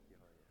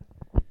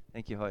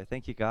Thank you, Hoy.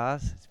 Thank you,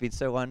 guys. It's been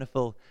so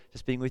wonderful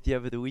just being with you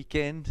over the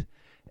weekend.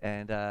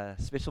 And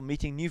special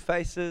meeting new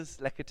faces.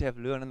 Lucky to have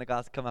Luan and the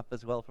guys come up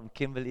as well from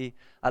Kimberley.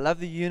 I love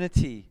the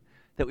unity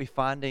that we're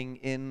finding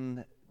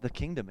in the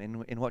kingdom,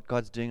 in what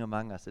God's doing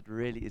among us. It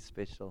really is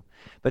special.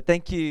 But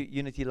thank you,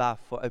 Unity Life,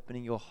 for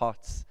opening your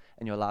hearts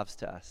and your lives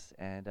to us.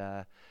 And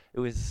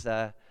it's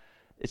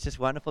just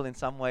wonderful in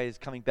some ways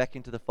coming back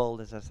into the fold,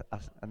 as I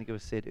think it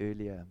was said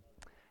earlier.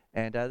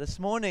 And this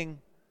morning,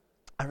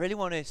 I really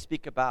want to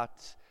speak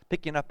about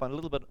picking up on a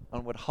little bit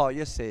on what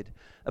Haya said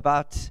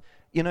about,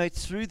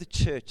 it's through the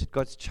church that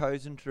God's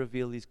chosen to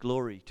reveal His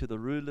glory to the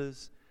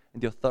rulers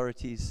and the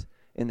authorities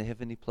in the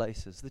heavenly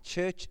places. The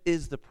church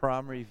is the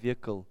primary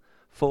vehicle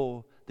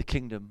for the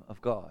kingdom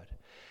of God.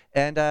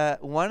 And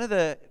one of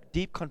the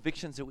deep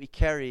convictions that we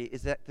carry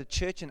is that the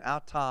church in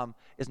our time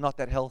is not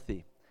that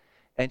healthy.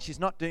 And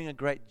she's not doing a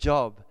great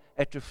job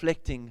at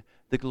reflecting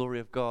the glory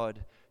of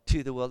God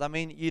to the world. I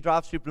mean, you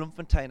drive through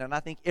Bloemfontein and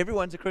I think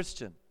everyone's a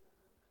Christian.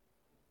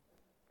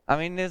 I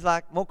mean, there's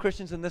like more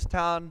Christians in this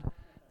town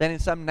than in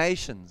some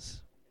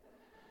nations.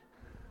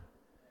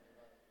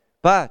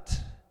 But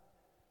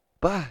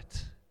the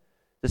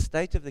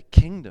state of the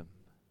kingdom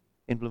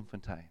in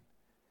Bloemfontein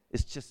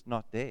is just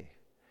not there.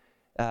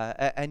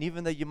 And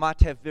even though you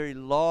might have very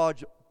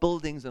large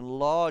buildings and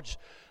large,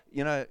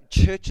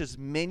 churches,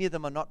 many of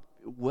them are not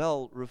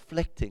well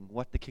reflecting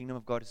what the kingdom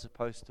of God is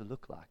supposed to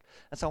look like.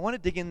 And so I want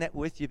to dig in that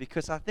with you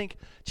because I think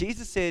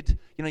Jesus said,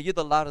 you're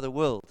the light of the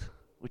world,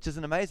 which is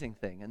an amazing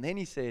thing. And then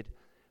He said,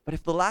 but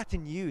if the light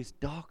in you is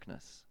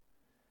darkness,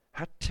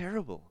 how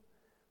terrible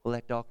will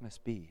that darkness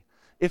be?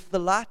 If the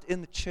light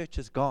in the church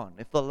is gone,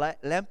 if the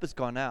lamp has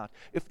gone out,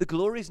 if the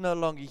glory is no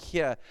longer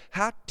here,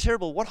 how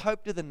terrible, what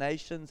hope do the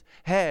nations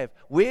have?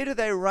 Where do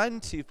they run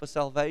to for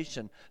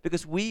salvation?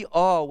 Because we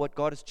are what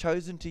God has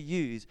chosen to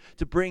use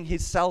to bring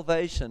His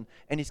salvation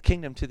and His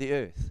kingdom to the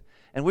earth.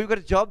 And we've got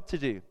a job to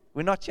do.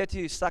 We're not here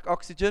to suck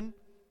oxygen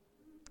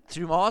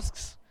through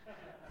masks.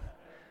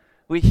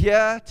 We're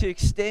here to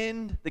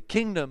extend the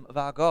kingdom of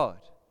our God.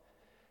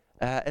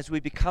 As we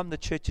become the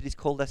church that He's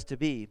called us to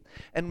be.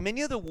 And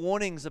many of the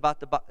warnings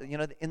about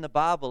in the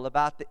Bible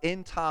about the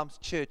end times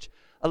church,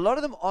 a lot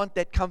of them aren't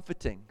that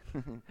comforting.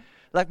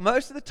 Like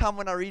most of the time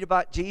when I read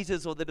about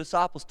Jesus or the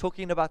disciples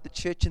talking about the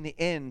church in the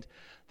end,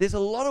 there's a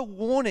lot of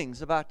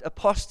warnings about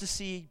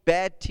apostasy,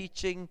 bad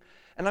teaching.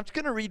 And I'm just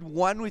going to read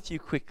one with you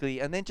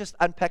quickly and then just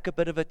unpack a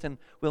bit of it and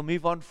we'll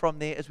move on from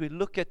there as we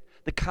look at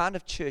the kind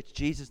of church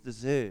Jesus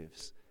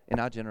deserves in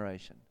our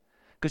generation.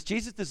 Because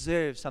Jesus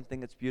deserves something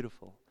that's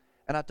beautiful.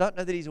 And I don't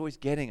know that He's always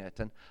getting it.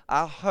 And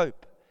our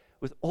hope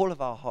with all of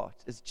our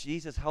hearts is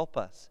Jesus, help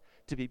us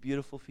to be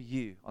beautiful for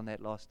You on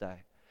that last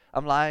day.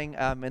 I'm lying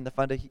in the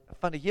Van der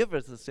Heever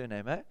is the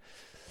surname, eh?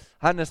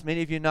 Hannes,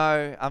 many of you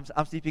know,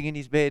 I'm sleeping in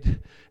his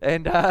bed.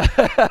 And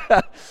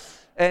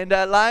and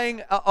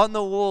lying on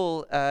the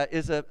wall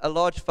is a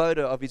large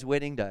photo of his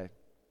wedding day.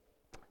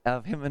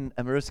 Of him and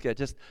Mariska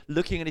just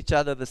looking at each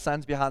other, the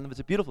sun's behind them. It's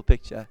a beautiful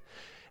picture.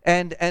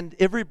 And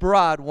every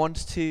bride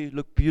wants to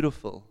look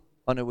beautiful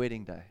on her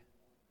wedding day.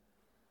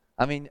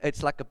 I mean,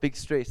 it's like a big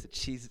stress that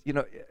she's,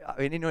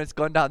 anyone that's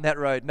gone down that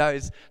road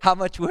knows how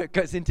much work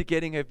goes into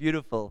getting her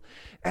beautiful.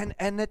 And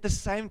at the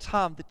same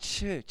time, the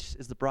church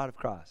is the bride of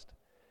Christ.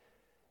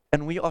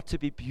 And we ought to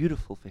be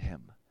beautiful for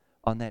Him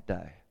on that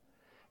day.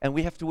 And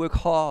we have to work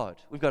hard.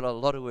 We've got a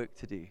lot of work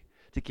to do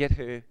to get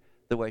her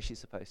the way she's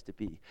supposed to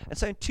be. And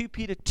so in 2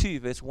 Peter 2,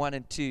 verse 1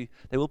 and 2,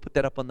 they will put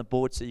that up on the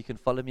board so you can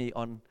follow me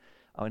on,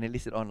 at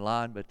least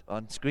online, but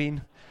on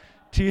screen.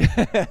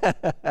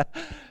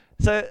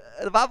 So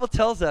the Bible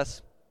tells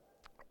us,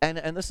 and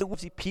this is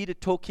obviously Peter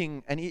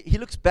talking, and he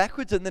looks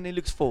backwards and then he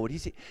looks forward.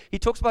 He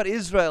talks about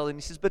Israel, and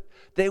he says, but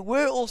there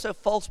were also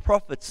false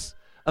prophets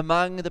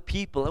among the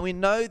people. And we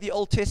know the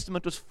Old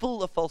Testament was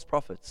full of false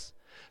prophets.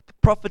 The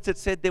prophets that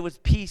said there was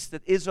peace,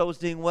 that Israel was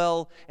doing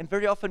well, and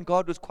very often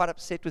God was quite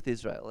upset with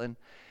Israel. And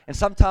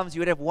sometimes you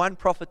would have one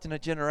prophet in a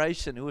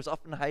generation who was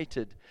often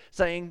hated,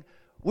 saying,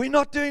 we're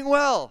not doing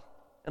well.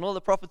 And all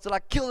the prophets are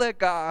like, kill that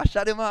guy,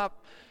 shut him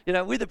up.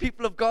 We're the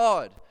people of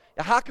God.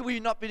 How can we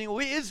not be doing well?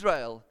 We're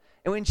Israel.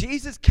 And when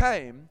Jesus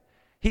came,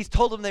 He's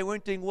told them they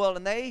weren't doing well,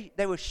 and they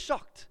were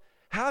shocked.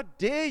 How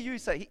dare you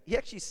say? He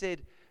actually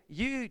said,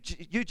 you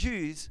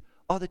Jews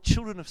are the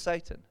children of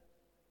Satan.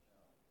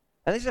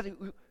 And they said,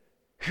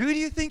 who do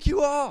you think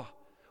you are?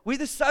 We're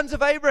the sons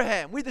of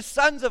Abraham. We're the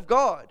sons of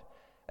God.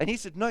 And He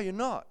said, no, you're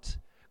not.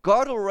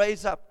 God will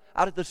raise up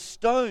out of the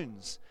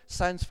stones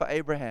sons for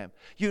Abraham.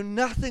 You're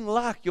nothing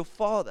like your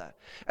father.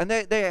 And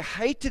they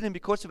hated Him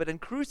because of it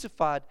and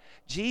crucified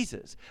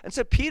Jesus. And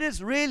so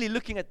Peter's really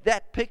looking at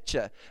that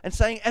picture and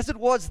saying, as it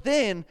was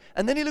then,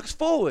 and then he looks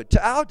forward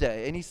to our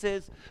day and he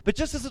says, but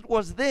just as it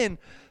was then,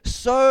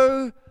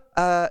 so,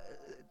 there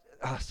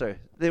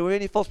were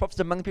any false prophets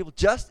among the people,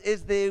 just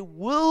as there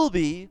will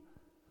be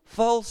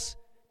false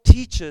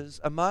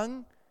teachers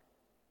among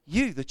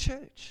you, the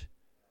church.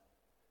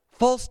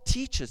 False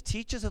teachers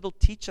that will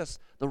teach us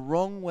the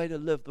wrong way to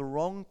live, the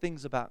wrong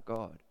things about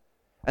God.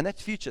 And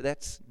that's future,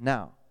 that's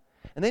now.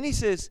 And then he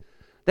says,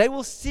 They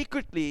will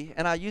secretly,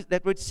 and I use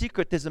that word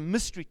secret, there's a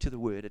mystery to the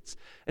word.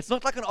 It's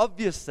not like an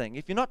obvious thing.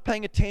 If you're not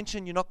paying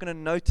attention, you're not going to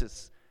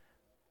notice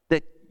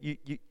that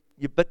you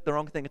bit the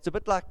wrong thing. It's a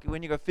bit like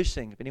when you go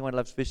fishing, if anyone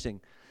loves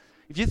fishing.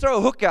 If you throw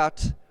a hook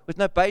out with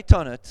no bait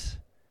on it,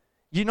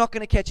 you're not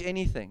going to catch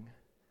anything.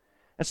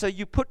 And so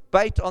you put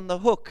bait on the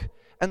hook,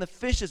 and the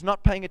fish is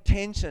not paying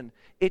attention.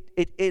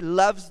 It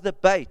loves the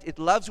bait. It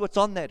loves what's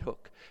on that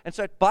hook. And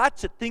so it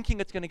bites it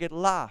thinking it's going to get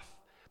life.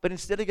 But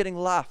instead of getting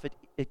life,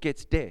 it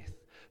gets death.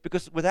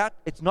 Because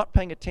it's not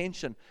paying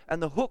attention.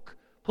 And the hook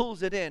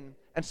pulls it in.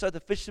 And so the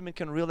fisherman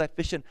can reel that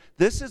fish in.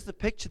 This is the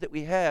picture that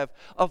we have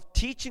of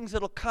teachings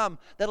that'll come,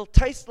 that'll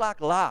taste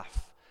like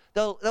life.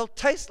 They'll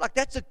taste like,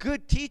 that's a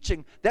good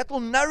teaching. That will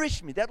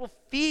nourish me. That will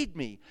feed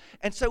me.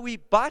 And so we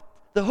bite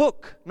the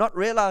hook, not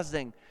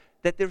realizing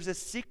that there's a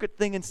secret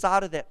thing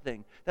inside of that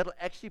thing that'll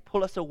actually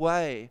pull us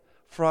away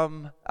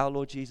from our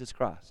Lord Jesus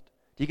Christ.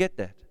 Do you get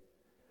that?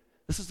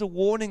 This is a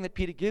warning that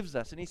Peter gives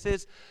us. And he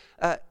says,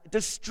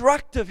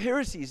 destructive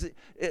heresies.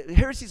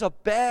 Heresies are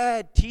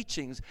bad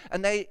teachings.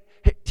 And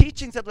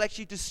teachings that will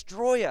actually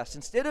destroy us.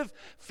 Instead of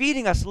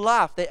feeding us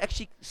life, they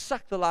actually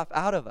suck the life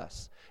out of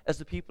us as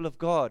the people of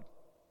God.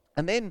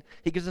 And then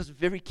he gives us a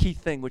very key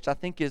thing, which I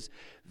think is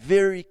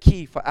very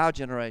key for our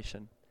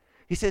generation.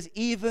 He says,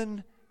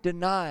 even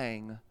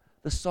denying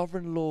the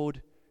sovereign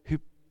Lord who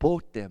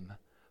bought them,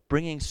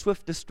 bringing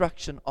swift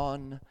destruction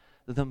on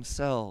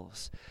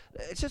themselves.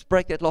 Let's just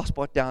break that last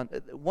part down.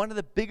 One of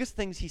the biggest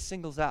things he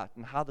singles out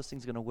and how this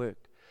thing's going to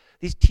work.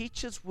 These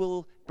teachers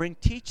will bring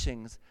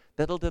teachings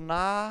that'll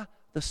deny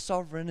the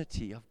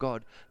sovereignty of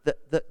God.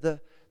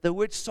 The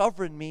word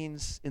sovereign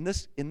means, in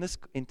this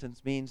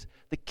instance, means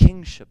the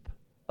kingship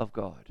of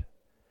God.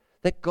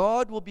 That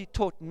God will be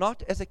taught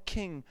not as a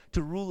king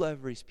to rule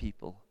over his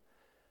people,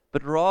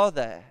 but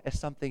rather as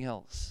something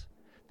else.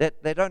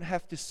 That they don't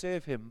have to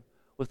serve him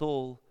with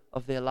all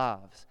of their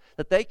lives.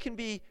 That they can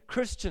be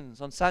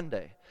Christians on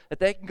Sunday. That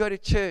they can go to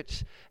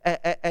church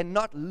and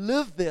not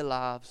live their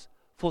lives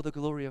for the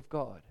glory of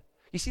God.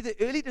 You see, the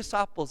early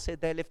disciples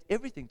said they left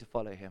everything to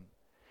follow him.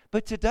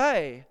 But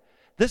today,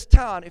 this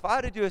town, if I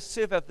had to do a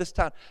survey of this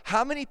town,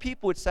 how many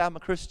people would say I'm a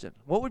Christian?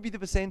 What would be the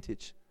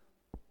percentage?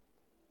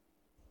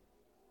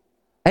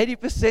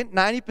 80%,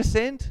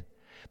 90%?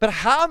 But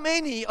how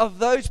many of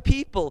those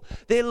people,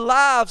 their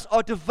lives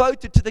are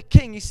devoted to the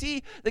king? You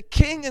see, the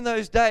king in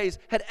those days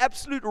had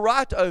absolute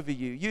right over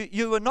you.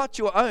 You were not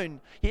your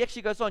own. He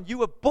actually goes on, you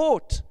were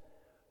bought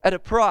at a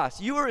price.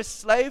 You were a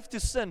slave to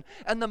sin,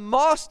 and the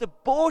master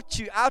bought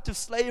you out of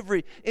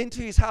slavery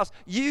into his house.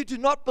 You do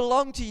not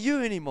belong to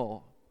you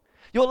anymore.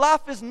 Your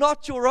life is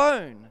not your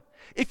own.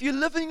 If you're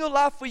living your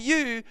life for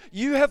you,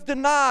 you have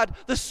denied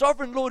the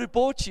sovereign Lord who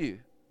bought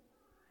you.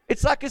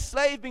 It's like a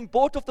slave being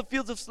bought off the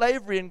fields of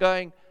slavery and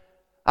going,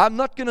 I'm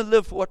not going to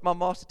live for what my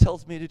master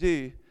tells me to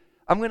do.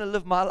 I'm going to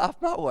live my life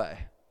my way.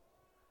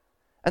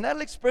 And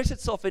that'll express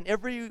itself in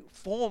every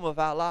form of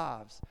our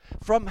lives,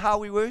 from how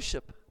we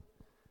worship.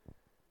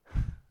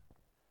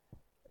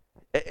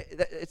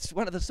 It's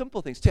one of the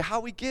simple things, to how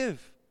we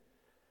give,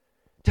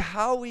 to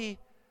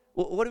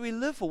what do we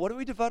live for? What do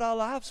we devote our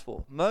lives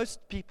for?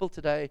 Most people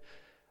today,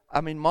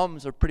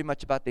 moms are pretty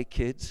much about their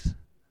kids,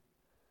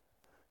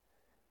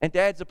 and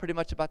dads are pretty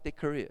much about their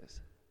careers.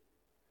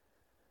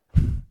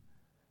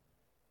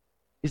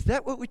 Is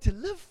that what we're to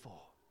live for?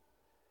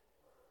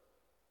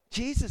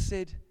 Jesus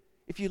said,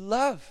 if you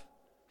love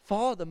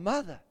father,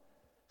 mother,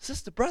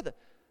 sister, brother,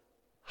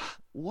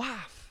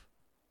 wife,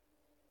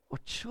 or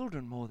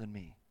children more than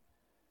me,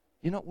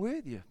 you're not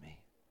worthy of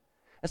me.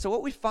 And so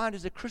what we find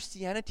is a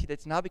Christianity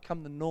that's now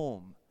become the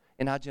norm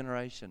in our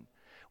generation,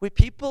 where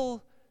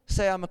people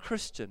say, I'm a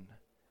Christian,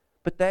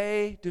 but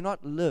they do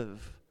not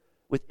live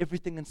with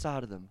everything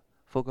inside of them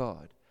for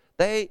God.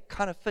 They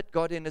kind of fit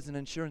God in as an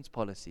insurance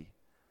policy.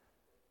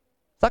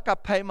 It's like I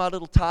pay my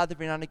little tithe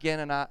every now and again,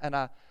 and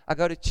I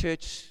go to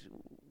church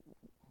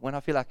when I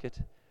feel like it.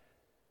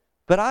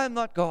 But I am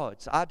not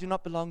God's. I do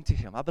not belong to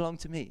him. I belong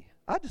to me.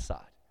 I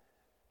decide.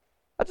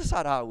 I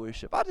decide how I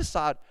worship. I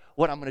decide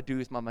what I'm going to do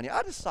with my money.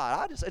 It's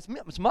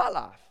my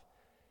life.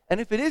 And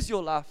if it is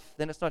your life,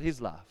 then it's not his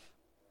life.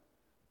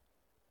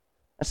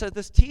 And so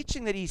this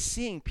teaching that he's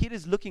seeing,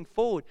 Peter's looking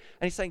forward,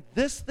 and he's saying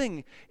this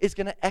thing is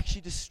going to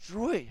actually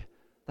destroy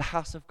the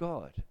house of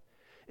God.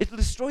 It will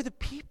destroy the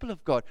people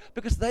of God,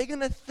 because they're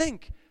going to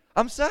think,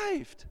 I'm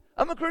saved.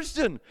 I'm a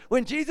Christian.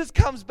 When Jesus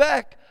comes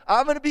back,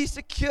 I'm going to be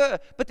secure.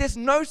 But there's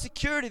no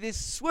security. There's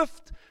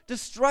swift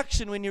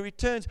destruction when he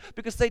returns,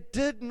 because they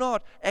did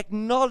not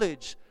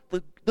acknowledge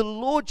the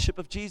lordship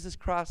of Jesus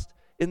Christ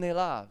in their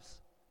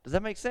lives. Does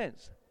that make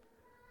sense?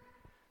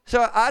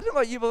 So I don't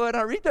know about you, but when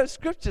I read those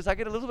scriptures, I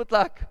get a little bit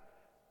like,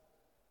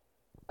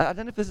 I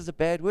don't know if this is a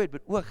bad word,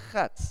 but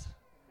wachats.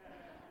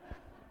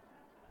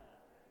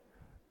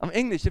 I'm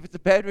English. If it's a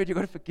bad word, you've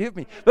got to forgive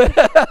me. But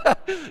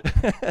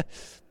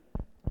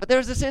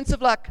there's a sense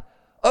of like,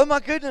 oh my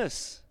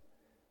goodness,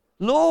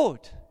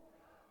 Lord.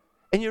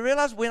 And you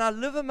realize when I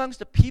live amongst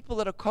the people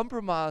that are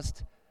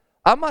compromised,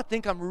 I might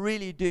think I'm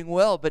really doing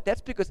well, but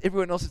that's because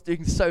everyone else is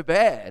doing so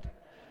bad.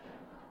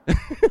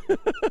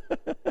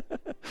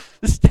 The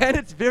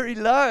standard's very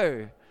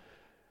low.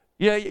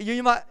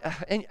 You might,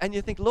 and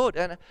you think, Lord,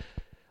 and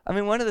I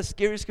mean, one of the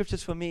scary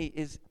scriptures for me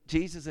is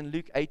Jesus in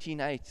Luke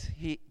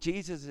 18:8.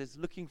 Jesus is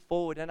looking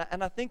forward,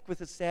 and I think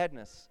with a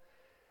sadness,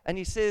 and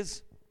he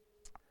says,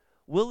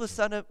 when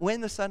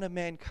the Son of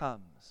Man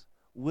comes,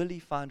 will he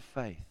find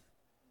faith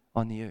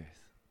on the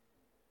earth?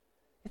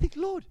 I think,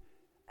 Lord,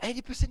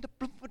 80% of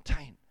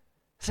Bloemfontein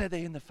say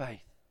they're in the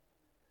faith.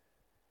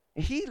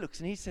 And he looks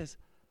and he says,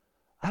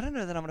 I don't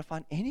know that I'm going to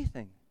find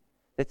anything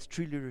that's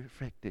truly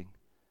reflecting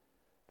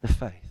the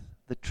faith,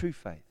 the true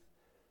faith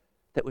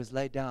that was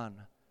laid down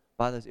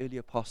by those early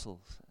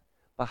apostles,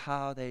 by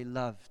how they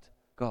loved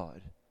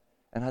God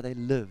and how they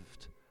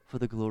lived for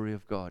the glory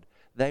of God.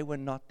 They were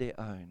not their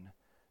own.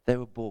 They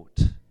were bought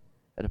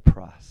at a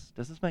price.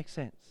 Does this make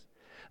sense?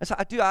 And so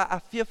I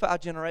fear for our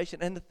generation.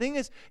 And the thing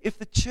is, if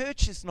the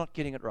church is not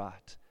getting it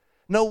right,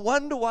 no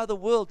wonder why the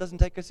world doesn't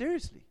take us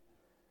seriously.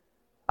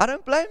 I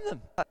don't blame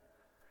them,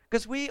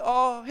 because we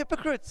are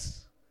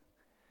hypocrites.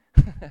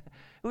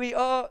 We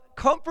are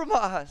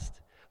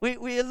compromised.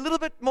 We're a little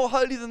bit more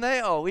holy than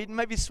they are. We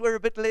maybe swear a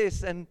bit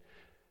less.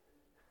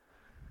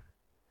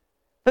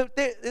 But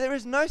there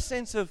is no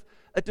sense of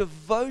a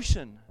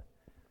devotion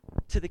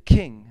to the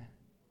king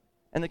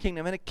and the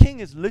kingdom. And a king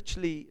is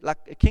literally, like,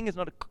 a king is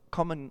not a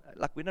common,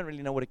 like, we don't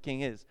really know what a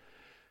king is.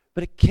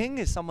 But a king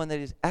is someone that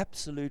is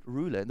absolute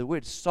ruler. And the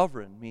word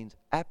sovereign means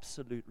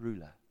absolute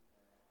ruler.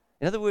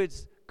 In other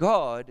words,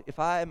 God, if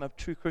I am a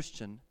true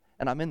Christian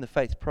and I'm in the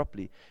faith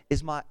properly,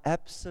 is my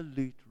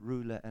absolute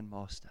ruler and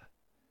master.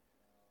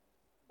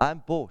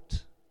 I'm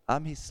bought.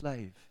 I'm his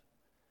slave.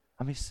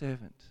 I'm his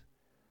servant.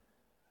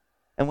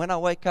 And when I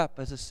wake up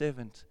as a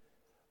servant,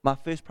 my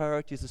first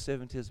priority as a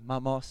servant is my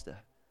master.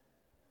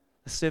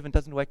 The servant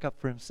doesn't wake up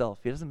for himself.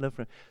 He doesn't live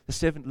for him. The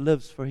servant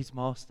lives for his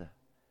master.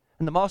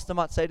 And the master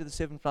might say to the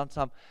servant from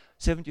time,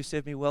 servant, you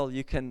served me well.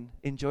 You can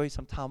enjoy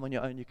some time on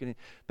your own.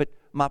 But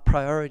my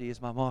priority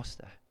is my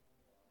master.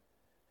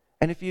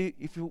 And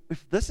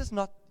if this is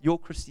not your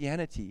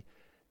Christianity,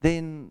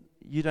 then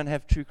you don't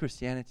have true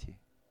Christianity.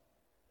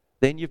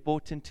 Then you've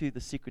bought into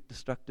the secret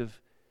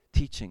destructive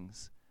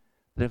teachings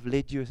that have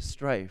led you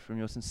astray from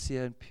your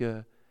sincere and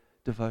pure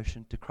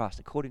devotion to Christ,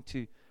 according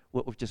to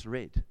what we've just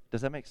read.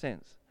 Does that make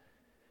sense?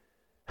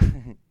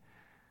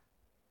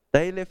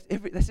 They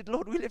said,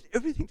 Lord, we left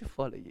everything to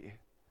follow you.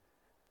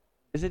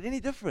 Is it any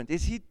different?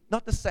 Is he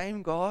not the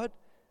same God?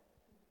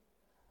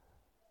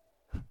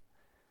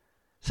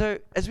 So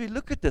as we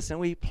look at this and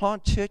we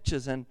plant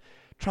churches and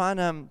try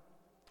and,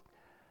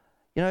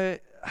 there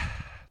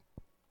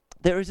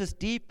is this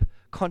deep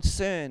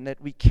concern that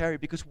we carry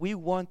because we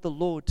want the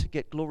Lord to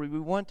get glory. We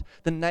want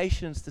the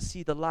nations to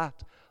see the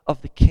light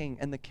of the King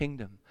and the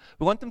kingdom.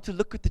 We want them to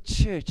look at the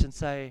church and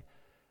say,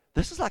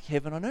 this is like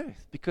heaven on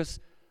earth because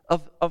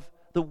of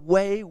the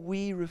way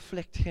we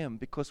reflect him,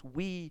 because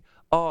we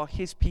are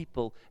his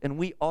people and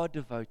we are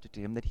devoted to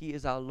him, that he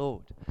is our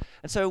Lord.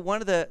 And so one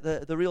of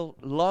the real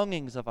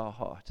longings of our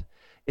heart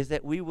is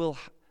that we will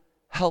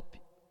help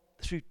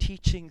through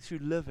teaching, through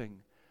living,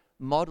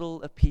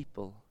 model a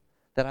people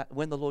that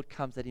when the Lord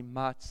comes, that he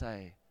might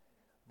say,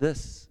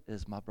 this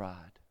is my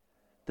bride.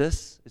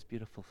 This is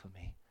beautiful for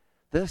me.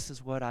 This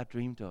is what I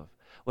dreamed of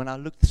when I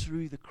looked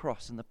through the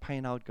cross and the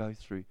pain I would go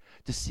through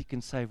to seek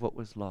and save what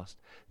was lost.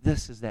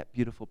 This is that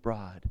beautiful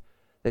bride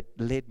that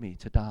led me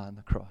to die on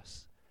the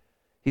cross.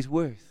 He's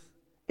worth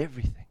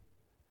everything.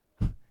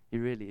 He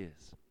really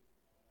is.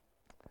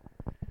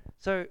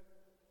 So,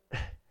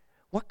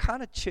 what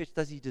kind of church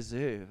does he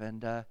deserve?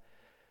 And,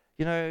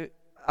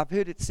 I've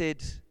heard it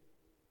said,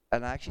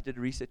 and I actually did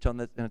research on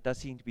this, and it does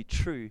seem to be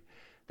true,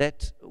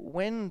 that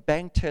when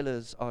bank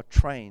tellers are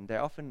trained, they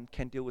often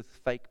can deal with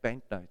fake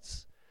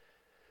banknotes.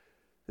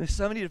 There's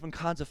so many different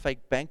kinds of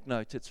fake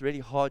banknotes, it's really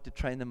hard to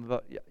train them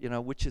about,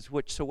 which is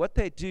which. So what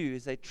they do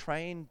is they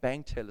train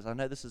bank tellers. I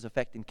know this is a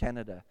fact in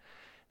Canada.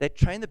 They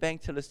train the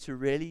bank tellers to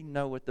really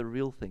know what the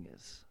real thing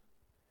is.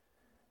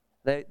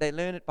 They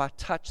learn it by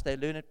touch. They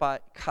learn it by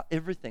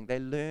everything. They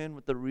learn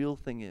what the real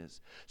thing is.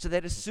 So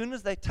that as soon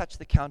as they touch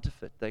the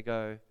counterfeit, they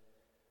go,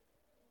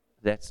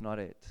 that's not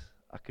it.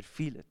 I could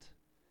feel it.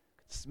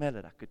 I could smell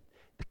it.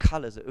 The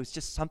colors. It was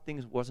just something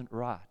that wasn't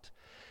right.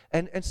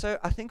 And so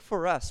I think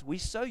for us, we're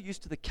so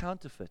used to the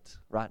counterfeit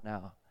right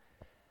now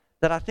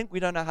that I think we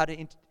don't know how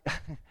to,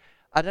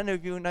 I don't know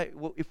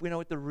if we know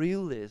what the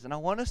real is. And I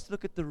want us to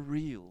look at the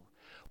real.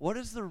 What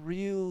does the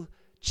real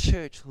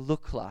church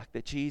look like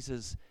that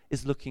Jesus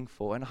is looking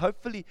for? And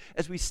hopefully,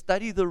 as we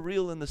study the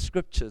real in the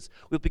scriptures,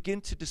 we'll begin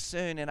to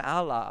discern in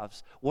our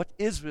lives what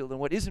is real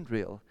and what isn't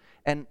real,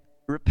 and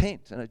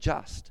repent and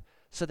adjust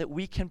so that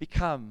we can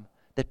become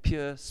that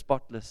pure,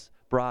 spotless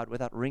bride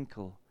without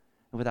wrinkle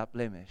and without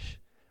blemish,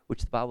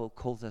 which the Bible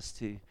calls us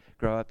to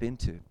grow up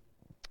into.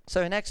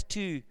 So in Acts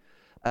 2,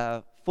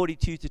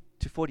 42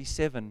 to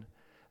 47,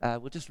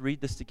 we'll just read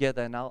this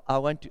together, and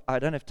I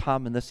don't have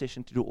time in this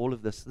session to do all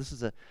of this. This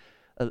is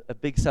a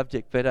big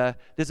subject, but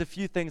there's a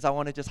few things I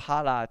want to just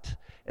highlight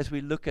as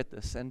we look at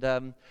this. And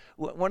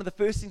one of the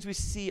first things we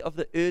see of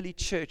the early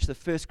church, the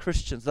first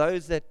Christians,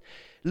 those that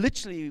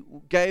literally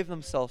gave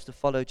themselves to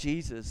follow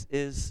Jesus,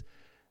 is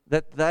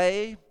that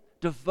they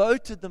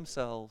devoted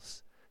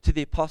themselves to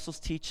the apostles'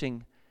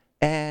 teaching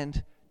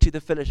and to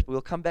the fellowship.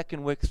 We'll come back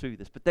and work through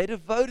this, but they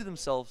devoted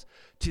themselves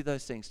to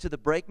those things, to the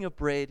breaking of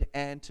bread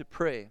and to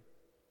prayer.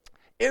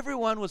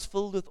 Everyone was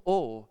filled with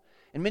awe,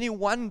 and many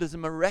wonders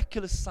and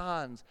miraculous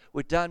signs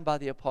were done by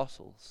the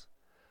apostles.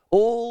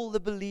 All the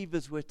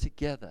believers were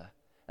together,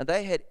 and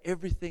they had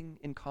everything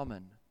in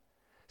common.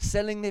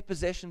 Selling their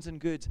possessions and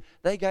goods,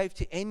 they gave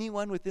to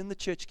anyone within the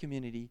church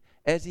community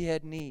as he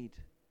had need.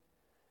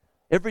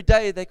 Every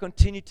day they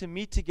continued to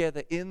meet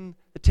together in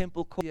the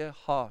temple court, their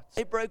hearts.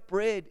 They broke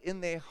bread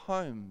in their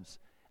homes,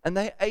 and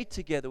they ate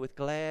together with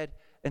glad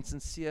and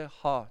sincere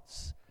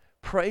hearts,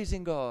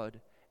 praising God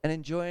and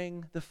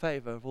enjoying the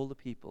favor of all the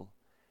people.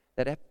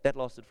 That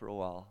lasted for a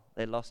while.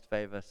 They lost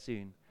favor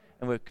soon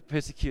and were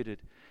persecuted.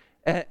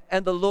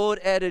 And the Lord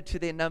added to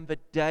their number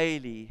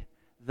daily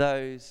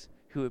those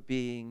who were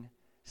being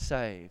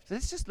saved.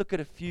 Let's just look at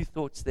a few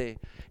thoughts there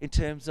in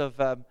terms of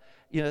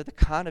the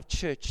kind of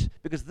church,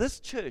 because this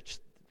church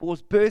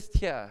was birthed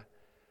here,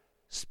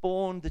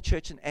 spawned the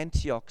church in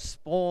Antioch,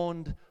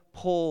 spawned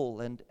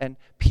Paul and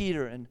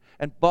Peter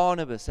and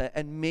Barnabas,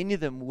 and many of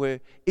them were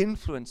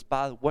influenced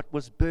by what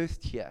was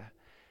birthed here.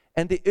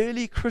 And the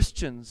early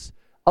Christians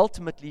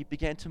ultimately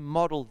began to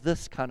model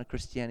this kind of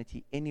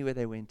Christianity anywhere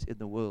they went in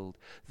the world.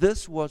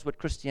 This was what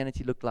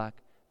Christianity looked like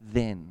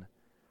then.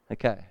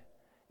 Okay.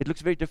 It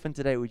looks very different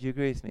today. Would you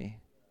agree with me?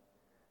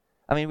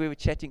 I mean, we were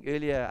chatting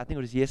earlier, I think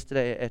it was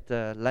yesterday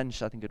at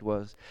lunch, I think it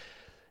was,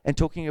 and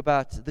talking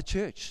about the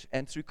church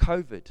and through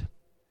COVID.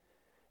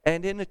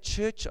 And in a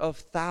church of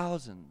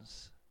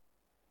thousands,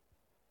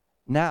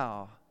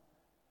 now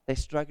they're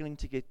struggling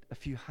to get a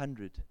few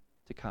hundred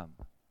to come.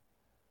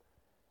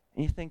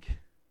 And you think,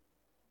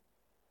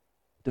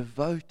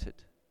 devoted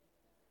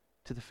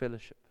to the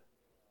fellowship.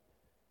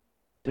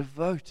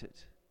 Devoted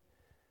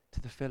to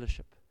the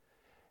fellowship.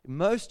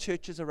 Most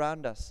churches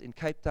around us in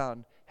Cape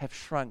Town have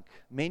shrunk,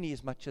 many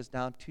as much as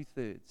down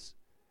 2/3.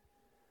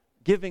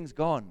 Giving's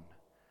gone.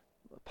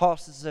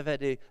 Pastors have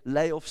had to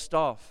lay off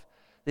staff.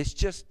 There's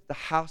just, the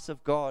house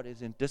of God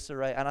is in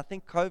disarray. And I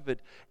think COVID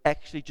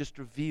actually just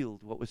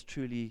revealed what was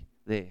truly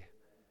there.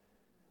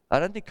 I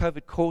don't think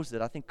COVID caused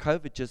it. I think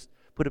COVID just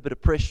put a bit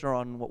of pressure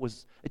on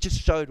it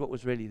just showed what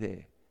was really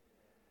there.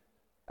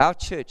 Our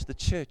church, the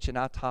church in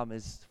our time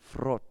is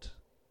fraught,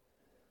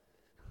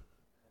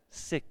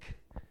 sick,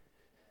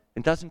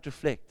 and doesn't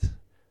reflect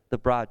the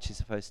bride she's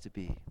supposed to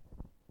be.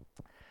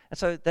 And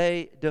so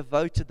they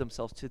devoted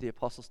themselves to the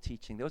apostles'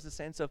 teaching. There was a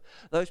sense of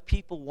those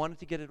people wanted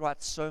to get it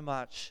right so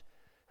much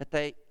that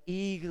they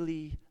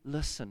eagerly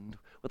listened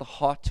with a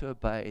heart to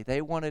obey.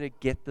 They wanted to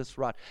get this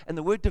right. And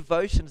the word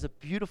devotion is a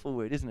beautiful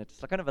word, isn't it?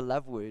 It's like kind of a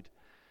love word.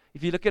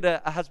 If you look at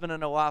a husband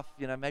and a wife,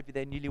 maybe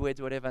they're newlyweds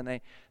or whatever, and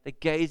they're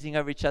gazing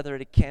over each other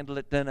at a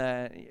candlelit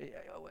dinner,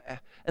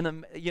 and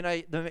then,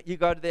 you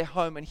go to their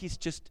home and he's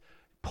just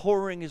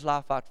pouring his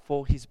life out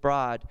for his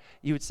bride,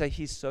 you would say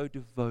he's so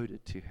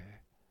devoted to her.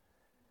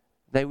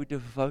 They were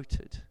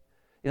devoted.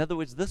 In other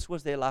words, this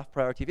was their life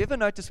priority. Have you ever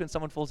noticed when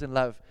someone falls in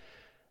love,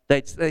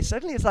 they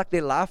suddenly, it's like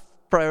their life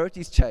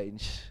priorities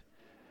change.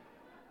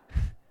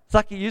 It's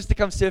like he used to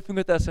come surfing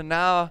with us, and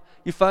now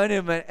you phone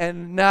him,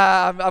 and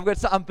now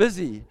I'm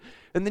busy.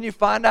 And then you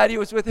find out he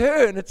was with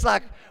her, and it's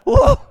like,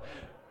 whoa,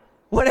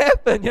 what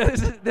happened?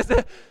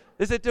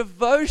 There's a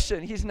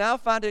devotion. He's now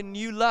found a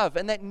new love,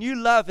 and that new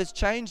love has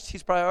changed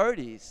his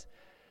priorities.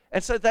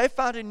 And so they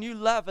found a new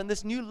love, and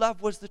this new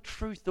love was the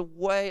truth, the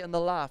way, and the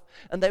life.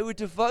 And they were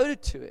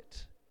devoted to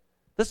it.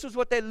 This was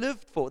what they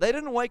lived for. They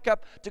didn't wake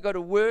up to go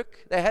to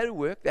work. They had to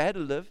work. They had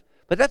to live.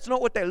 But that's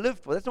not what they lived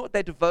for. That's not what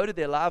they devoted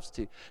their lives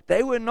to.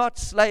 They were not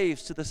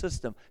slaves to the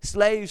system,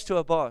 slaves to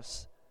a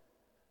boss.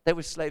 They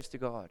were slaves to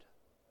God.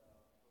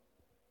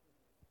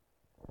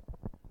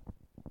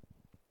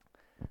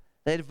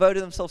 They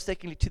devoted themselves,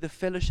 secondly, to the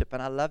fellowship.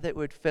 And I love that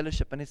word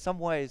fellowship. And in some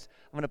ways,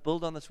 I'm going to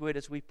build on this word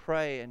as we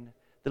pray and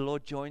the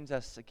Lord joins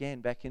us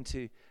again back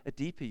into a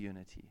deeper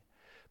unity.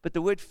 But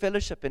the word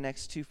fellowship in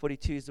Acts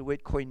 2:42 is the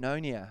word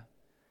koinonia.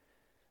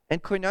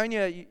 And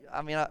koinonia,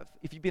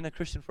 if you've been a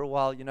Christian for a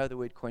while, you know the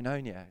word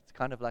koinonia. It's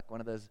kind of like one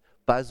of those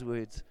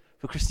buzzwords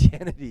for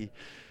Christianity.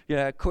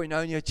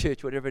 Koinonia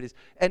church, whatever it is.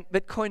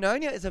 But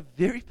koinonia is a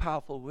very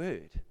powerful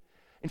word.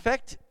 In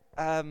fact,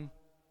 the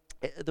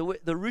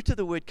root of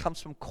the word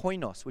comes from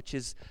koinos, which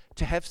is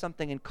to have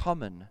something in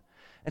common.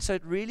 And so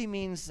it really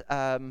means,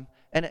 and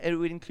it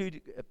would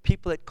include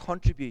people that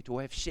contribute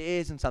or have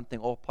shares in something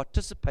or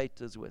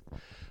participators with,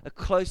 a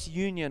close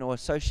union or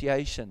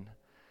association,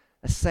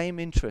 a same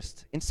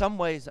interest. In some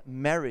ways,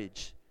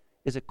 marriage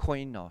is a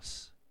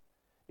koinos.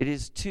 It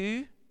is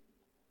two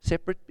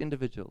separate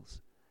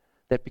individuals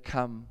that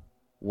become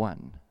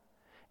one.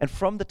 And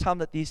from the time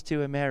that these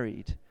two are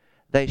married,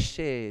 they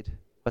shared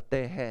what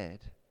they had.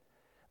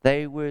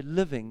 They were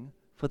living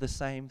for the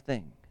same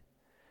thing.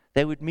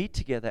 They would meet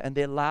together, and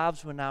their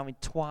lives were now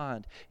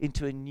entwined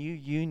into a new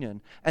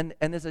union. And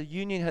there's a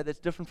union here that's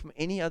different from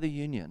any other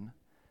union.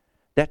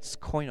 That's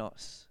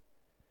koinos.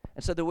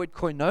 And so the word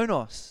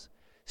koinonos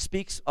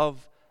speaks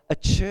of a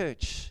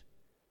church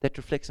that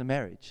reflects a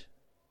marriage.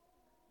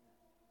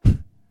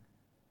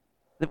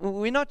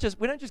 We don't just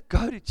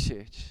go to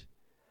church.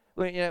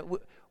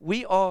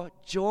 We are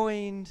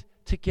joined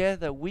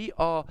together. We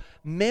are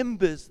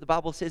members, the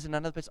Bible says in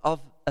another place,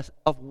 of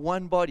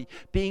one body,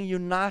 being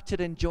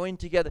united and joined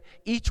together.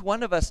 Each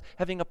one of us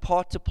having a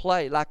part to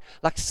play, like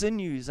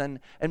sinews and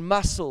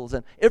muscles,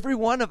 and every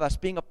one of us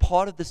being a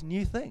part of this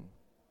new thing.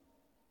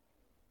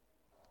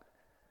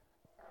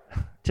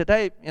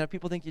 Today,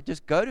 people think you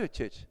just go to a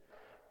church.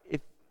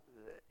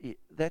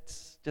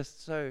 That's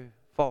just so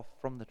far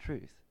from the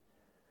truth.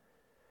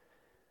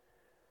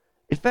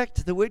 In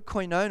fact, the word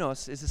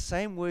koinonos is the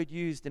same word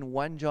used in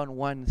 1 John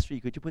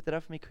 1:3. Could you put that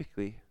up for me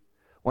quickly?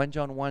 1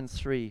 John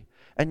 1:3.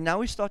 And now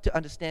we start to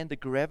understand the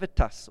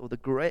gravitas, or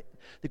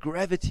the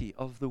gravity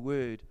of the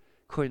word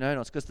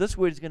koinonos, because this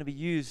word is going to be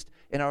used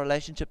in our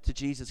relationship to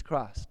Jesus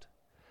Christ.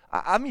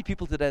 I meet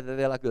people today that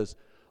they're like this: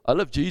 I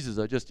love Jesus.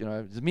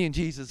 It's me and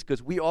Jesus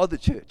because we are the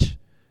church.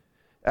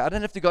 I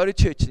don't have to go to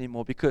church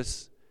anymore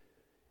because,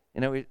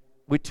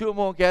 we're two or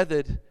more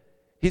gathered,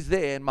 He's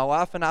there, and my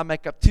wife and I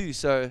make up two,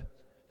 so.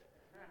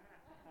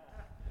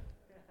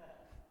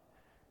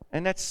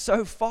 And that's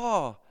so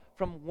far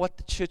from what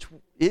the church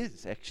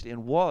is actually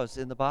and was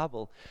in the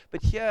Bible.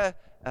 But here,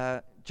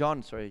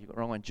 John, sorry, you got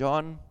the wrong one.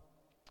 John,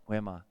 where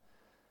am I?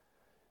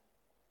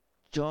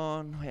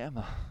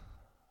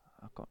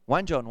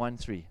 1 John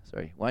 1:3.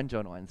 Sorry, 1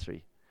 John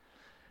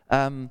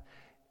 1:3.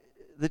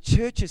 The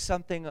church is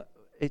something.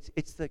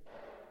 It's the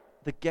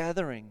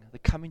gathering, the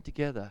coming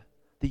together,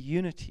 the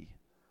unity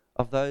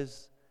of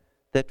those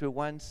that were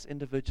once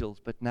individuals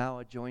but now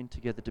are joined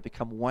together to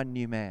become one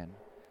new man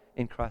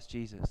in Christ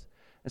Jesus.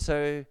 And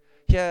so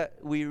here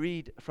we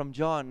read from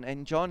John,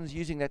 and John's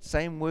using that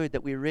same word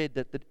that we read,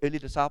 that the early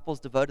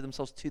disciples devoted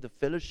themselves to, the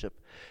fellowship.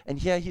 And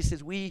here he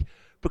says, we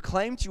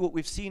proclaim to you what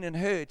we've seen and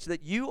heard, so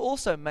that you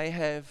also may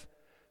have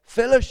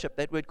fellowship,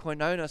 that word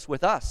koinonos,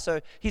 with us. So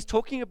he's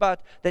talking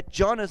about that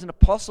John as an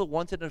apostle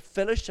wanted a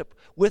fellowship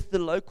with the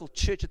local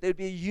church, that there would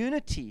be a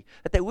unity,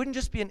 that they wouldn't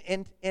just be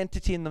an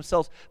entity in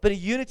themselves, but a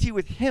unity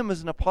with him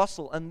as an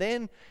apostle.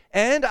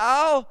 And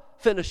our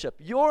fellowship,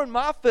 your and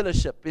my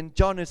fellowship, and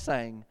John is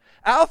saying,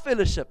 our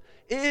fellowship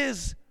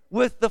is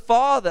with the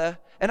Father,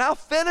 and our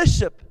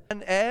fellowship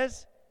and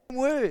as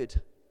word. Do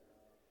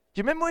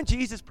you remember when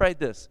Jesus prayed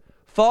this?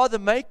 Father,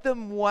 make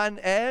them one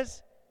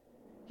as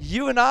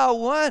you and I are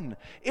one.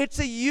 It's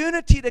a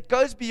unity that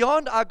goes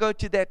beyond I go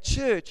to that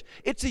church.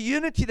 It's a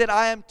unity that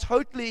I am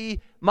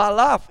totally, my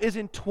life is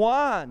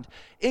entwined,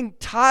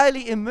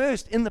 entirely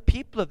immersed in the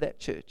people of that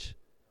church.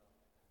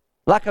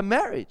 Like a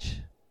marriage.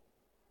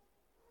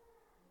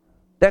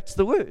 That's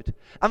the word.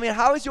 I mean,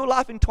 how is your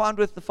life entwined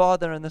with the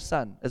Father and the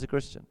Son as a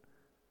Christian?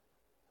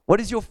 What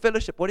is your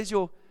fellowship?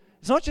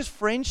 It's not just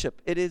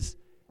friendship, it is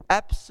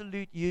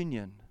absolute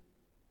union.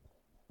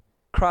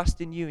 Christ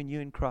in you and you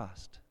in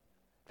Christ.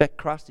 In fact,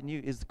 Christ in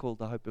you is called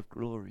the hope of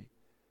glory.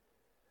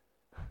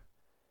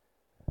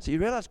 So you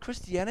realize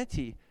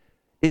Christianity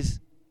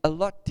is a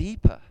lot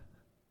deeper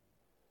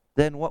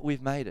than what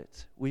we've made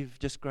it. We've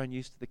just grown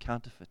used to the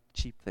counterfeit,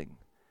 cheap thing.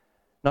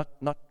 Not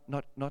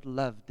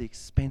love the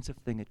expensive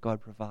thing that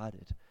God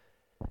provided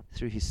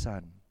through His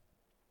Son.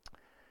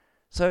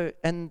 So,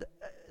 and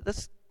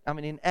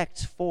in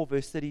Acts 4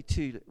 verse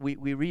 32,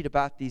 we read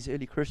about these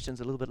early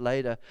Christians a little bit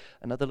later,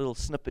 another little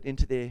snippet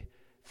into their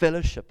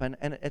fellowship. And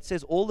it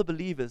says all the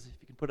believers, if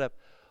you can put up,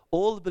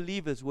 all the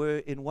believers were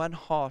in one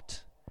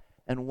heart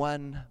and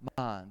one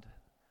mind.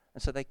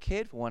 And so they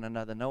cared for one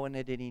another. No one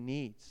had any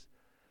needs.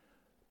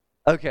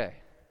 Okay.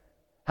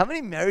 How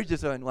many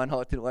marriages are in one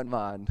heart and one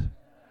mind?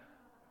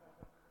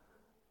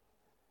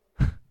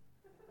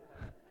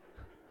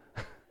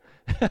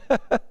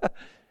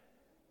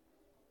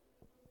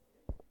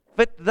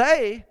 But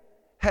they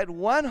had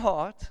one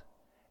heart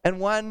and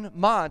one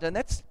mind. And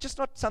that's just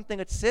not something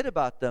that's said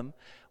about them.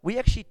 We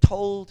actually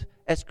told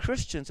as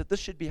Christians that this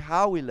should be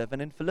how we live.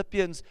 And in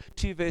Philippians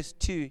 2 verse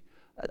 2,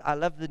 I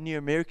love the New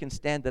American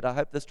Standard. I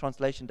hope this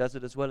translation does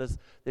it as well as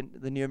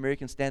the New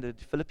American Standard.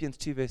 Philippians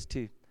 2 verse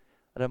 2.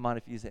 I don't mind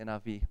if you use the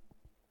NIV.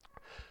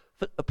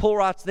 Paul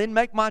writes, then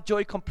make my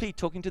joy complete,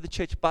 talking to the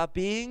church, by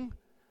being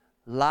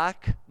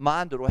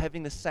like-minded, or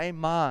having the same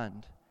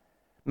mind,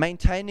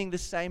 maintaining the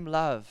same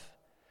love,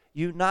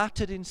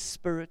 united in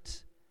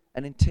spirit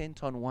and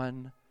intent on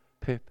one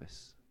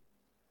purpose.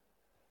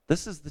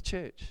 This is the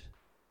church.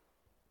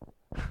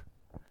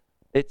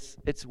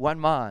 It's one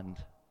mind.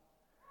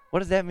 What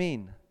does that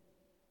mean?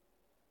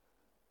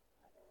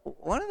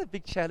 One of the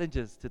big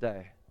challenges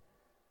today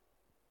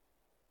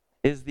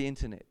is the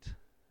internet.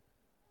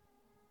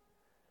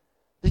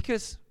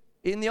 Because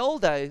in the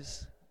old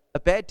days, a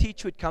bad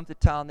teacher would come to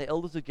town, the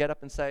elders would get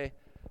up and say,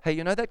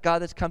 hey, that guy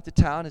that's come to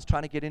town is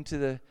trying to get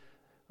into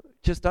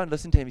just don't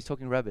listen to him, he's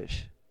talking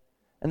rubbish.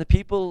 And the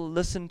people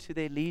listened to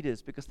their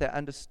leaders because they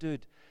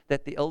understood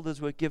that the elders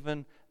were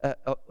given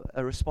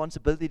a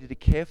responsibility to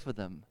care for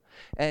them.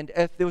 And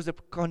if there was a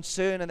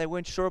concern and they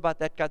weren't sure about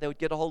that guy, they would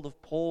get a hold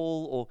of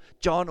Paul or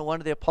John or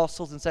one of the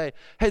apostles and say,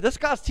 hey, this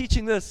guy's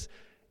teaching this.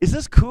 Is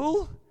this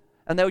cool?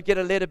 And they would get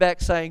a letter back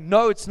saying,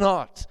 no, it's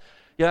not.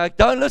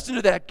 Don't listen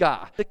to that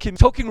guy. They're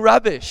talking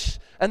rubbish.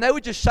 And they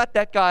would just shut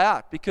that guy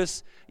out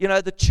because,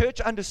 the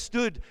church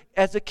understood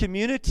as a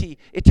community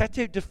it had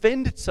to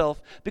defend itself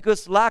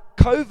because like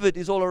COVID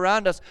is all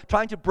around us,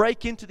 trying to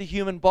break into the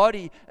human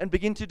body and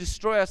begin to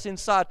destroy us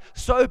inside.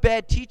 So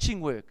bad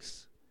teaching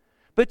works.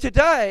 But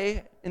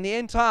today, in the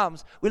end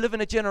times, we live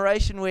in a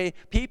generation where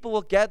people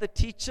will gather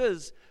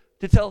teachers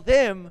to tell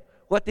them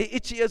what their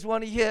itchy ears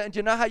want to hear. And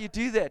you know how you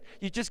do that?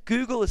 You just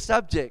Google a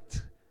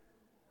subject.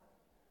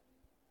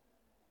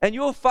 And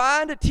you'll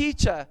find a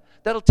teacher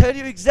that'll tell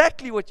you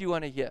exactly what you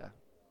want to hear.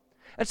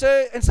 And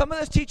some of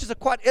those teachers are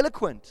quite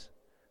eloquent.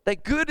 They're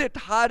good at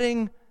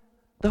hiding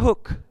the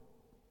hook.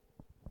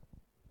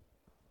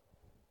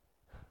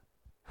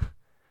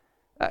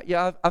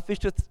 I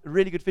fished with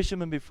really good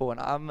fishermen before,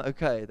 and I'm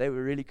okay. They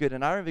were really good.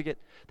 And I remember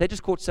they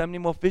just caught so many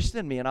more fish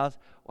than me. And I was,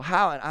 well,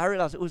 how? And I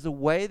realized it was the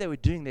way they were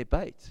doing their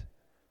bait.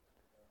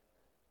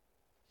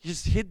 They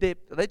just hid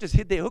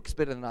their hooks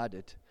better than I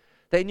did.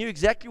 They knew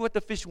exactly what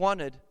the fish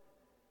wanted.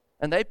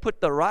 And they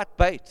put the right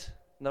bait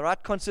and the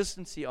right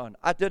consistency on.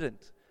 I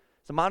didn't.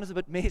 So mine was a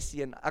bit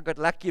messy, and I got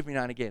lucky every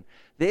now and again.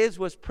 Theirs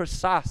was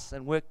precise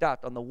and worked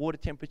out on the water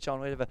temperature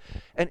and whatever.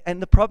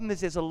 And the problem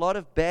is there's a lot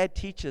of bad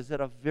teachers that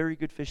are very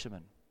good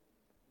fishermen.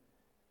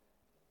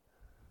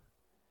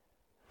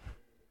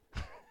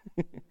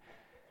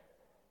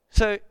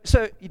 So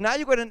now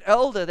you've got an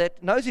elder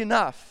that knows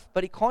enough,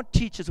 but he can't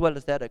teach as well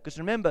as that. Because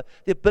remember,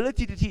 the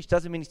ability to teach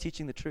doesn't mean he's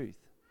teaching the truth.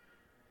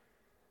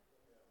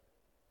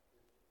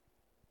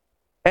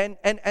 And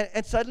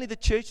suddenly the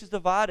church is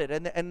divided,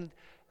 and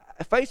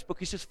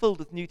Facebook is just filled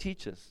with new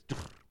teachers.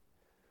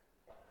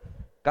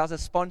 Guys are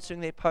sponsoring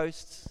their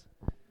posts,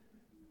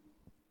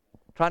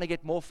 trying to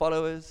get more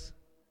followers.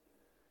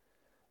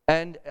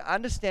 And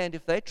understand,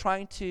 if they're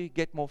trying to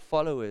get more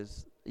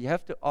followers, you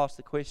have to ask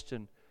the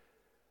question.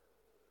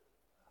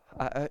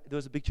 There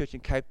was a big church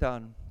in Cape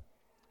Town,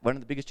 one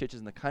of the biggest churches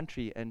in the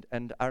country,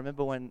 and I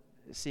remember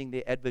seeing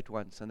their advert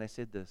once, and they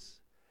said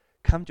this: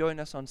 come join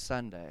us on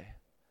Sunday,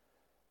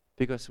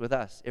 because with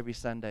us, every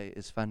Sunday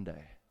is fun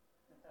day.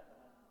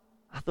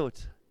 I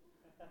thought,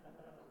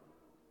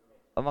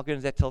 oh my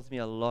goodness, that tells me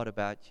a lot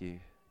about you.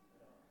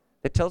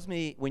 It tells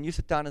me when you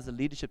sit down as a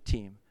leadership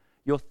team,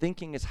 your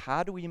thinking is,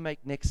 how do we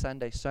make next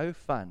Sunday so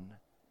fun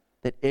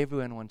that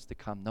everyone wants to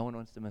come, no one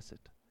wants to miss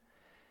it?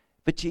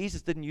 But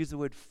Jesus didn't use the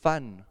word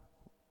fun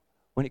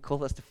when he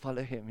called us to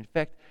follow him. In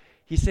fact,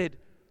 he said,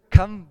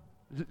 come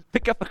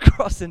pick up a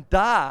cross and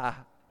die.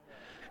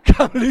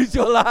 Come lose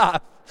your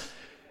life.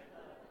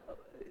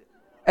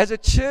 As a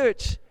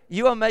church,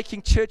 you are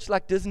making church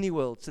like Disney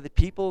World so that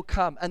people will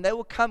come. And they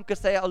will come because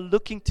they are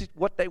looking to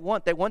what they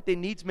want. They want their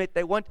needs met.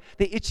 They want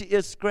their itchy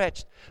ears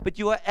scratched. But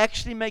you are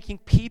actually making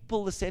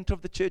people the center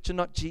of the church and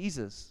not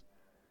Jesus.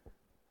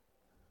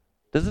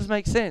 Does this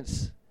make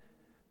sense?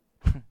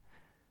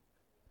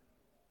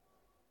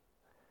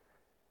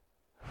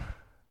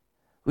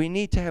 We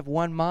need to have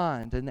one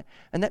mind. And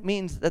that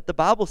means that the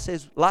Bible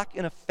says, like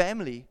in a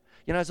family,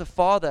 as a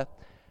father,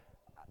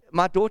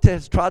 my daughter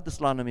has tried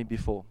this line on me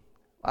before.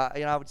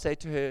 I would say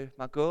to her,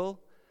 my girl,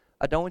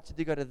 I don't want you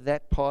to go to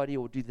that party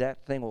or do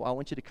that thing, or I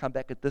want you to come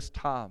back at this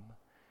time.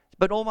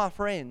 But all my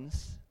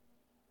friends,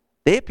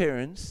 their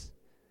parents,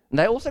 and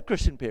they're also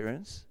Christian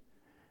parents,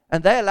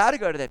 and they're allowed to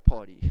go to that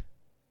party.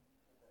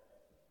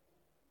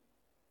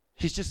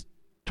 She's just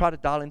tried to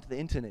dial into the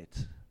internet.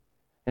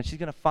 And she's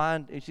going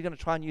to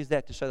try and use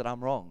that to show that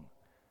I'm wrong.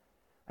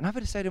 And I've got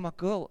to say to my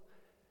girl,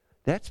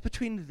 that's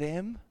between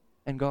them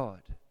and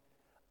God.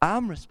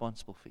 I'm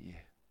responsible for you.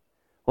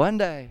 One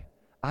day,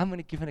 I'm going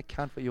to give an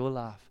account for your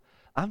life.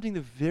 I'm doing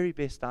the very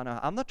best I know.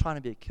 I'm not trying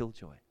to be a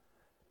killjoy.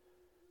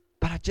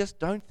 But I just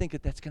don't think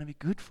that that's going to be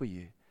good for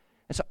you.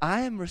 And so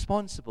I am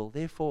responsible.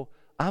 Therefore,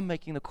 I'm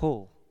making the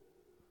call.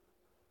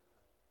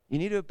 You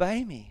need to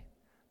obey me.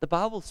 The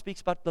Bible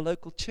speaks about the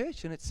local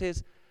church, and it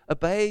says,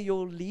 obey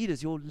your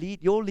leaders, your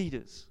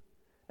leaders.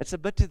 And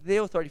submit to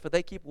their authority, for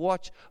they keep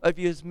watch over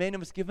you as men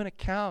and must give an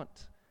account.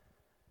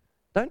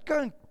 Don't go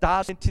and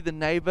dive into the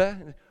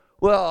neighbor.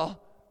 Well,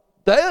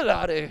 they're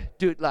allowed to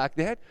do it like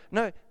that.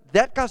 No,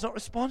 that guy's not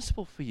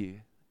responsible for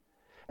you.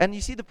 And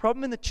you see, the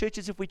problem in the church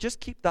is if we just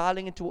keep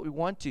dialing into what we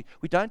want to,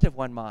 we don't have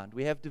one mind.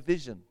 We have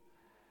division.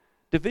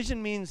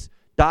 Division means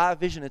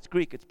division. It's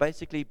Greek. It's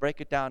basically,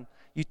 break it down,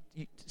 you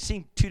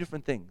seeing two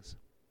different things.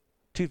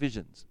 Two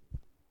visions.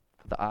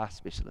 For the eye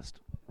specialist.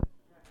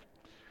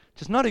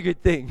 Which is not a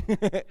good thing.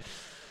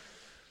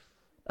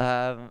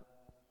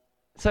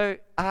 So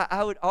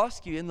I would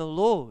ask you in the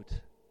Lord,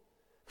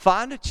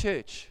 find a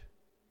church.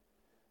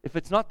 If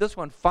it's not this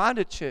one, find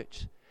a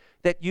church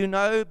that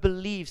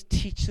believes,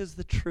 teaches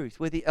the truth,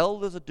 where the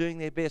elders are doing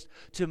their best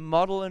to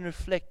model and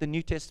reflect the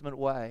New Testament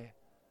way.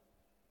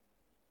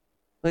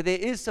 where there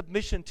is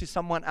submission to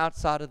someone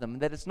outside of them,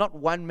 that it's not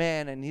one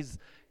man and he's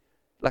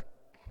like,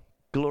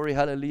 glory,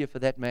 hallelujah for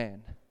that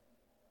man.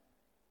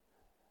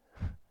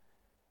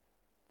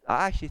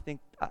 I actually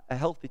think a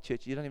healthy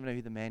church, you don't even know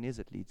who the man is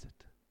that leads it.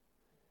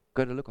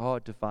 Got to look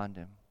hard to find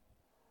him.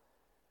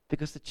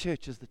 Because the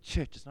church is the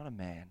church, it's not a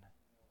man.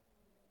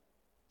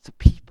 It's a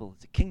people,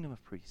 it's a kingdom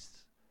of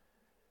priests.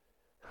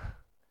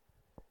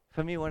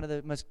 For me, one of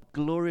the most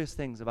glorious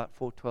things about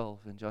 412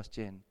 and Josh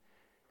Jen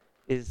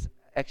is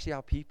actually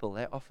our people.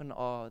 They often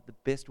are the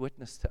best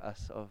witness to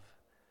us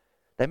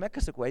they make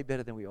us look way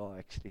better than we are,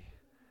 actually.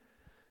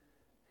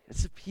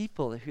 It's the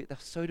people who they're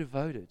so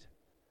devoted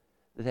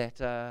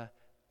that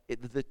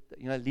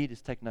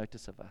leaders take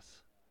notice of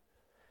us.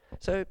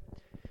 So,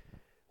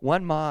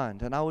 one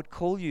mind, and I would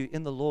call you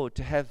in the Lord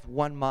to have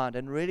one mind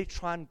and really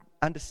try and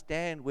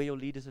understand where your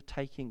leaders are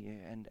taking you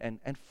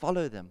and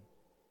follow them.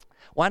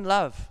 One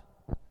love.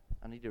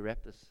 I need to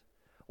wrap this.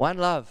 One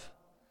love.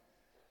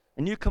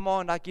 A new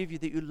command I give you,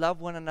 that you love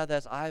one another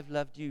as I have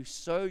loved you,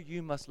 so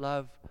you must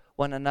love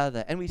one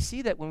another. And we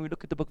see that when we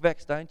look at the book of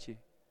Acts, don't you?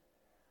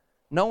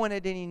 No one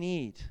had any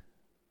need.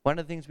 One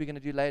of the things we're going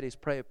to do later is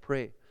pray a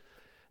prayer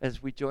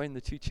as we join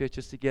the two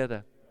churches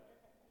together.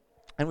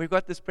 And we've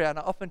got this prayer, and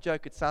I often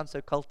joke it sounds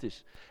so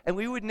cultish. And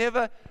we would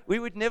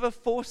never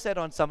force that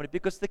on somebody,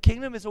 because the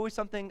kingdom is always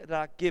something that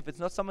I give. It's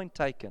not something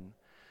taken.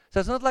 So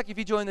it's not like if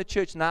you join the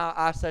church now,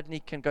 I suddenly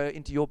can go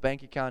into your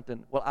bank account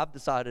and, well, I've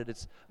decided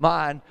it's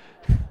mine.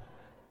 It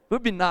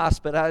would be nice,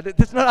 but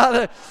it's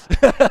not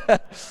other.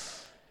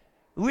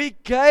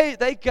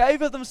 They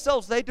gave of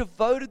themselves. They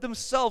devoted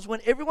themselves. When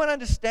everyone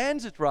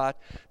understands it right,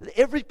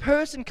 every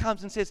person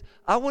comes and says,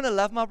 I want to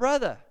love my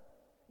brother.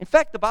 In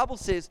fact, the Bible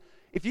says,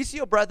 if you see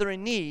your brother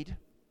in need,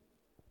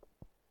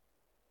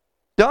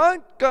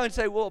 don't go and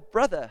say, well,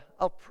 brother,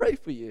 I'll pray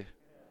for you.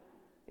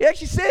 He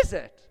actually says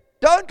that.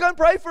 Don't go and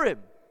pray for him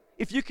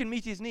if you can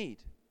meet his need.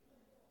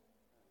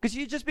 Because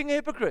you're just being a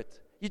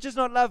hypocrite. You're just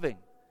not loving.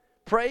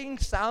 Praying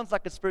sounds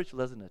like it's spiritual,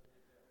 doesn't it?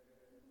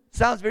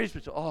 Sounds very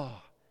spiritual.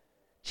 Oh,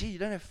 gee, you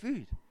don't have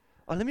food.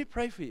 Oh, let me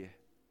pray for you.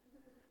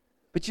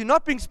 But you're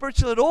not being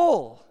spiritual at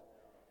all.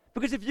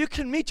 Because if you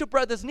can meet your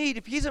brother's need,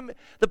 if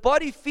the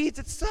body feeds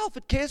itself,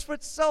 it cares for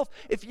itself.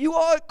 If you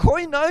are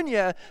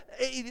koinonia,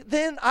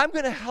 then I'm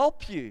going to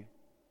help you.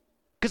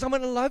 Because I'm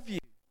going to love you.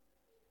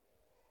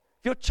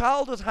 If your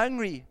child was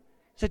hungry,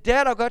 say,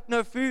 Dad, I've got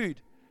no food.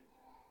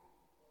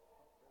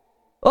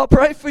 I'll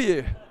pray for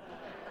you.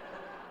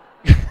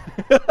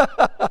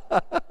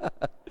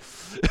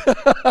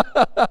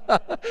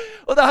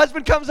 Or the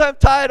husband comes home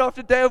tired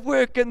after a day of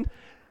work and,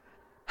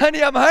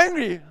 honey, I'm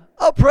hungry.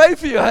 I'll pray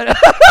for you, honey.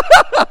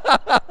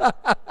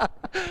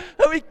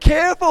 And we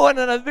care for one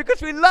another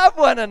because we love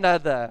one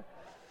another.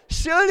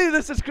 Surely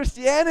this is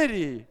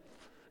Christianity.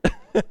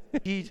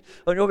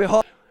 On your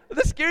behalf.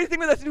 The scary thing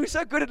with us is we're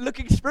so good at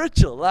looking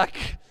spiritual.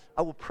 Like,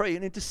 I will pray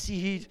and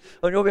intercede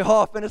on your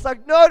behalf. And it's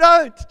like, no,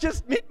 don't.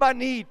 Just meet my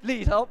need.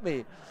 Please help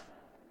me.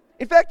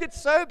 In fact,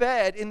 it's so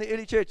bad in the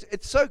early church.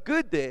 It's so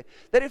good there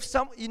that if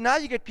now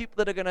you get people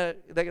that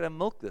they're gonna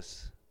milk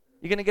this.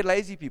 You're gonna get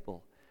lazy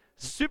people.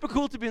 It's super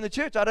cool to be in the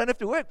church. I don't have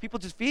to work. People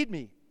just feed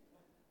me.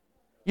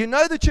 You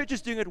know the church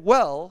is doing it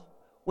well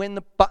when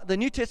the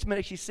New Testament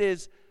actually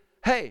says,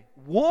 hey,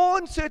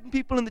 warn certain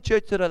people in the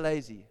church that are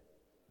lazy.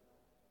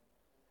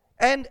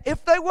 And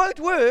if they won't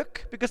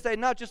work, because they're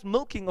now just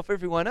milking off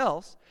everyone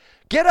else,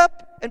 get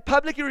up and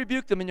publicly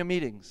rebuke them in your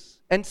meetings.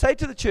 And say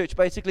to the church,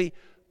 basically,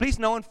 please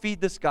no one feed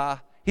this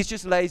guy. He's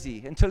just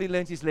lazy until he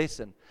learns his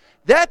lesson.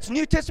 That's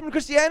New Testament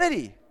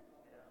Christianity.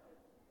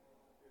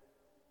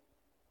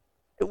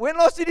 When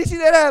last did you see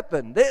that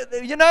happen?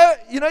 You know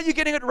you're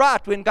getting it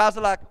right when guys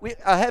are like,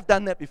 I have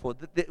done that before.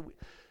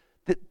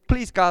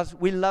 Please, guys,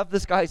 we love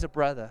this guy. He's a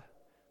brother,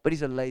 but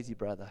he's a lazy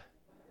brother.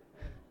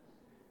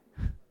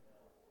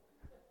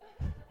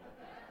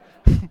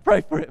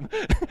 Pray for him.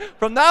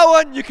 From now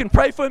on, you can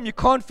pray for him. You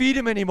can't feed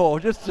him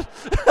anymore. Just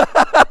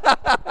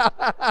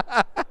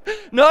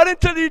not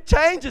until he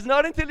changes,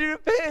 not until he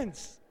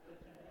repents.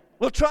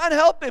 We'll try and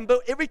help him,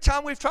 but every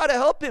time we've tried to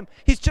help him,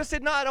 he's just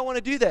said, no, I don't want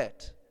to do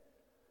that.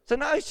 So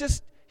now he's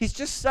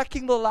just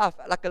sucking the life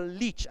like a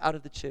leech out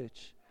of the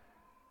church.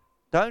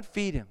 Don't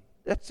feed him.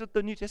 That's what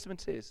the New Testament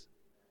says.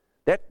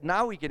 That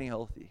now we're getting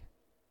healthy.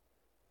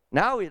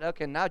 Now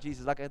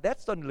Jesus is like,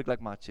 that's starting to look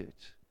like my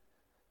church.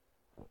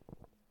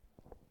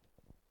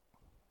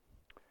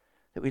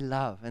 That we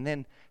love and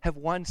then have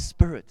one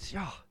spirit.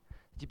 Yeah,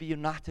 to be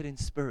united in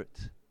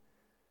spirit.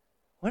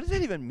 What does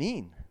that even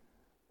mean?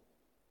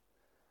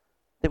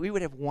 That we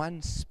would have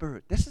one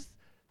spirit. This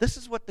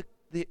is what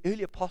the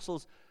early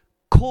apostles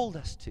called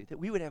us to, that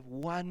we would have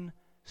one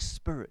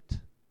spirit.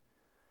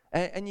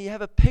 And you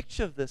have a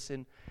picture of this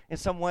in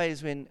some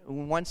ways when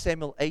 1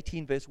 Samuel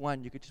 18 verse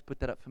 1, you could just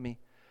put that up for me.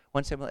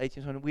 1 Samuel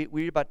 18 verse 1, we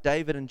read about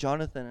David and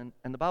Jonathan,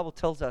 and the Bible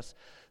tells us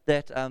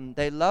that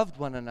they loved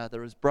one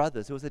another as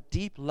brothers. It was a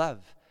deep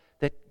love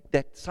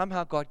that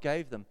somehow God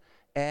gave them,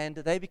 and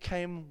they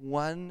became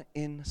one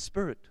in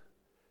spirit.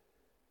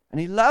 And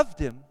he loved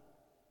him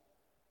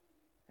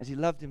as he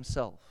loved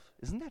himself.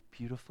 Isn't that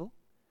beautiful?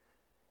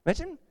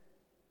 Imagine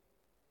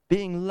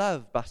being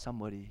loved by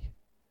somebody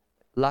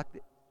like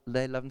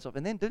they love themselves.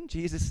 And then didn't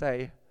Jesus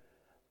say,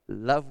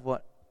 love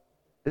what?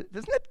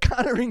 Doesn't that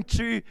kind of ring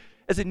true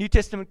as a New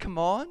Testament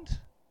command?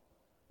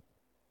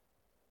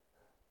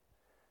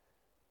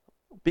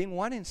 Being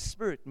one in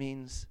spirit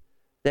means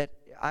that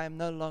I am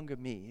no longer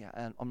me.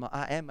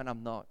 I am and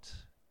I'm not.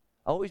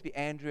 I'll always be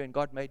Andrew, and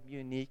God made me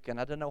unique, and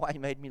I don't know why He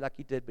made me like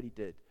He did, but He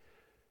did.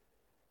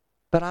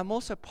 But I'm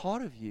also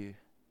part of you,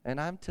 and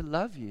I'm to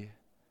love you.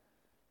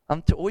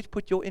 I'm to always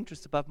put your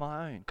interests above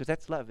my own, because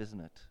that's love,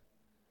 isn't it?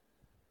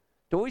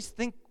 To always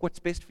think what's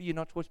best for you,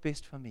 not what's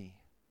best for me.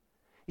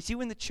 You see,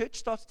 when the church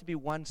starts to be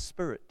one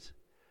spirit,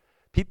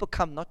 people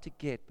come not to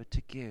get, but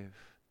to give.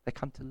 They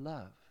come to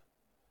love.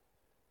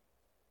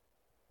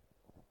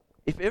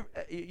 If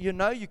you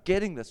know you're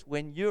getting this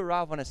when you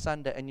arrive on a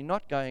Sunday and you're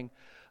not going,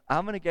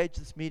 I'm going to gauge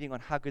this meeting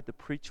on how good the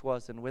preach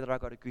was and whether I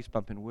got a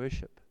goosebump in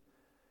worship.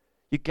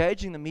 You're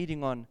gauging the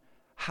meeting on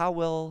how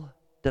well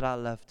did I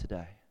love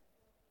today?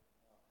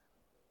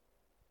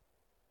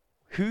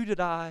 Who did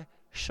I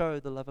show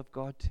the love of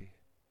God to?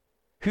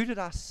 Who did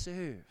I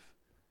serve?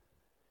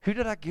 Who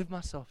did I give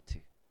myself to?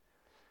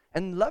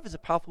 And love is a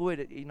powerful word.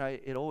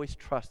 It always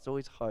trusts,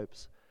 always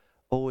hopes,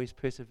 always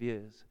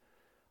perseveres.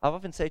 I've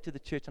often said to the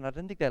church, and I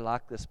don't think they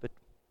like this, but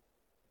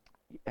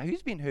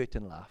who's been hurt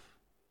in life?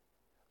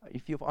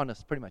 If you're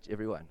honest, pretty much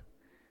everyone.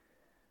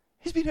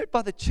 Who's been hurt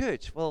by the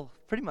church? Well,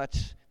 pretty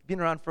much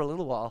been around for a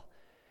little while.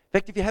 In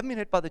fact, if you haven't been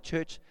hurt by the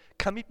church,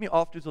 come meet me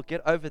afterwards. We'll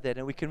get over that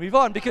and we can move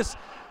on because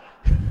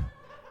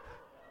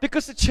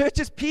the church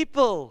is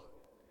people.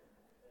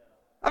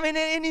 I mean,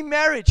 in any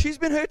marriage, who's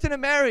been hurt in a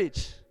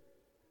marriage?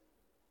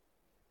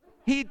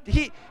 He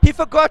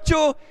forgot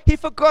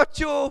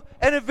your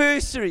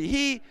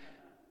anniversary.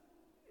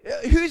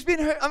 Who's been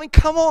hurt? I mean,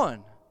 come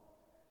on.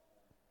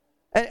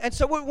 And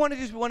so what we want to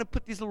do is we want to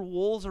put these little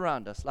walls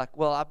around us. Like,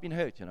 well, I've been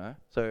hurt,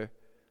 So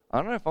I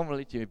don't know if I'm going to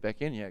let you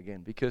back in here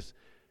again because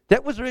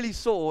that was really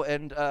sore.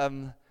 And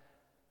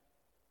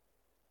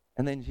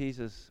then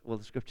the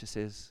scripture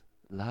says,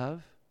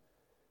 love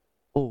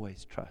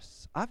always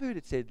trusts. I've heard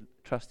it said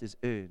trust is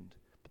earned,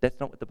 but that's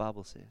not what the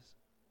Bible says.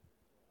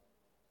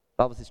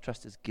 The Bible says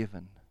trust is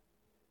given.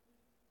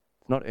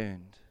 It's not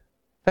earned.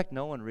 In fact,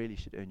 no one really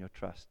should earn your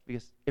trust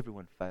because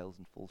everyone fails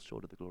and falls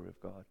short of the glory of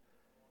God.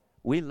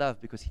 We love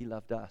because He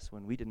loved us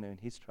when we didn't earn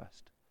His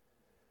trust.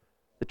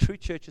 The true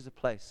church is a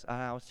place.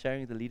 I was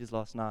sharing with the leaders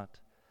last night.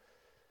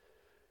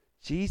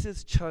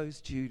 Jesus chose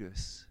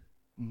Judas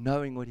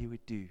knowing what he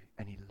would do,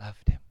 and He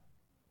loved him.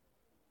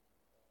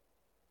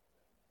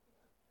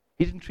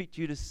 He didn't treat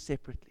Judas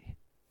separately.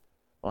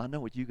 Well, I know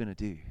what you're going to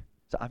do,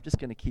 so I'm just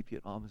going to keep you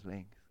at arm's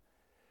length.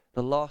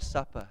 The Last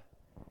Supper,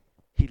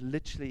 He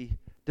literally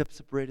dips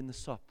the bread in the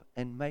sop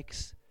and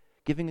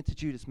giving it to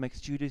Judas,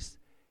 makes Judas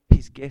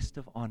His guest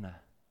of honor.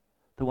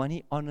 The one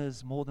He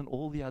honors more than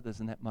all the others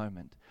in that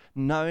moment.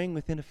 Knowing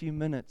within a few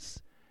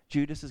minutes,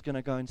 Judas is going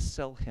to go and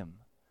sell Him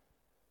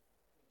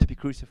to be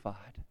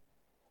crucified.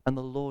 And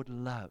the Lord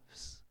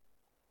loves.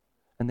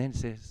 And then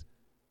says,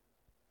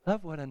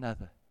 love one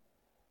another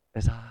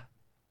as I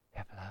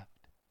have loved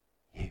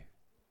you.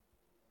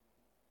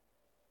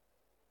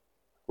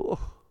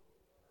 Oh,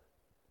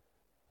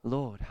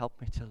 Lord,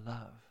 help me to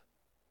love.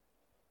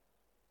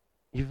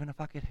 Even if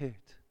I get hurt.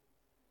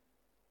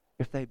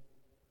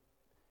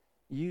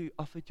 You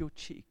offered your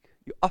cheek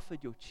to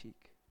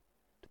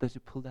those who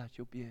pulled out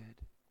your beard.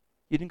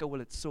 You didn't go,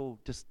 well, it's sore,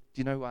 just,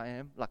 do you know who I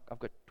am? Like, I've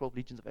got 12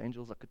 legions of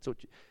angels, I could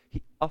sort you.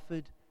 He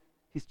offered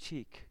His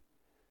cheek.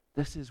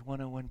 This is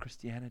 101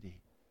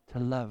 Christianity, to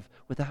love.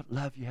 Without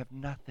love, you have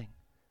nothing.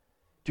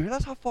 Do you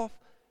realize how far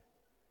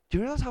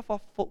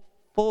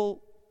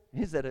full,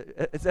 is that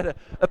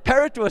a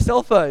parrot or a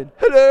cell phone?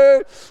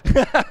 Hello!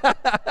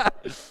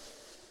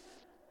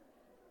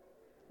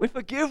 We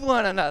forgive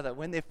one another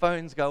when their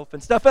phones go off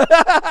and stuff.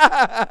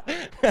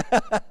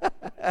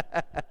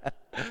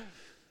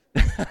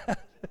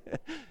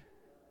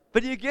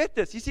 But you get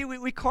this. You see,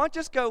 we can't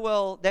just go,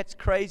 well, that's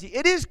crazy.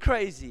 It is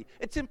crazy.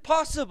 It's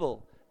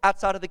impossible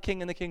outside of the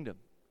King and the kingdom.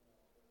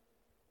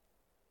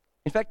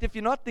 In fact, if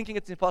you're not thinking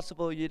it's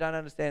impossible, you don't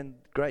understand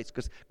grace,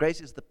 because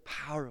grace is the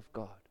power of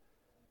God.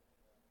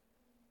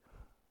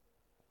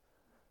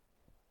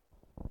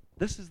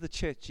 This is the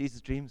church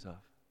Jesus dreams of.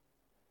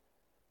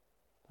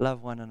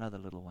 Love one another,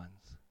 little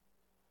ones,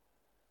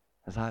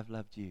 as I've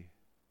loved you.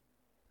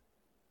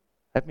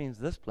 That means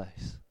this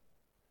place,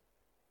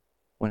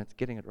 when it's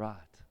getting it right,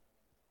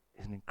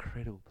 is an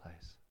incredible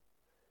place,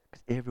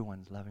 because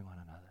everyone's loving one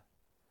another.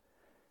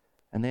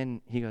 And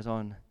then he goes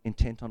on,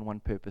 intent on one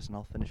purpose, and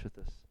I'll finish with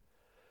this.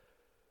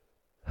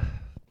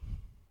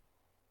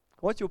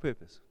 What's your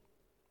purpose?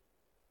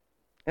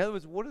 In other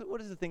words, what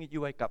is the thing that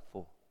you wake up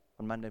for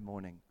on Monday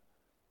morning?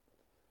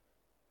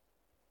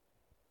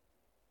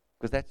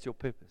 Because that's your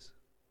purpose.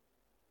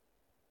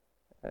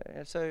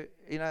 So,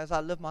 as I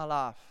live my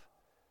life,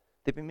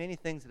 there have been many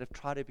things that have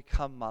tried to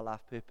become my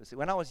life purpose.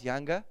 When I was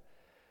younger,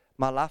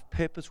 my life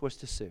purpose was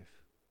to serve.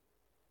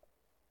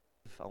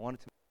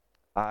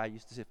 I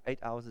used to serve 8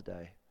 hours a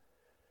day.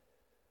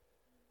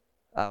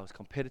 I was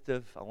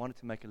competitive. I wanted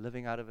to make a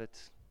living out of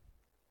it.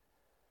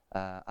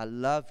 I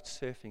loved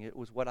surfing. It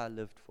was what I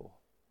lived for.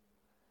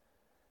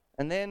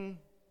 And then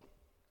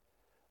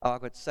I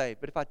got saved.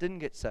 But if I didn't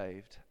get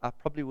saved, I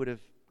probably would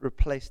have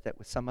replaced that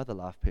with some other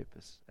life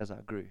purpose as I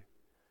grew.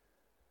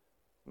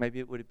 Maybe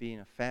it would have been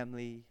a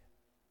family.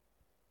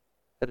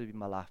 That would be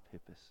my life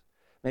purpose.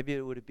 Maybe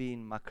it would have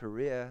been my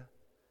career.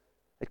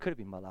 It could have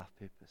been my life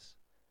purpose.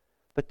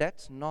 But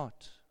that's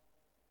not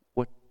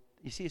what,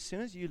 you see, as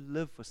soon as you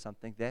live for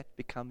something, that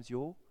becomes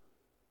your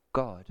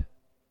God.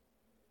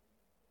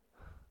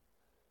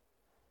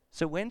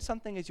 So when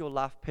something is your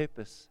life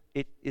purpose,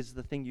 it is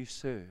the thing you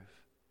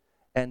serve.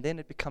 And then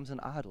it becomes an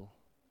idol.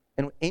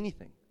 And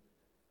anything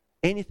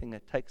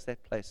that takes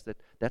that place,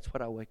 that's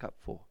what I wake up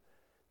for.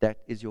 That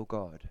is your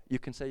God. You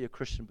can say you're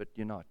Christian, but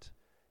you're not.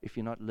 If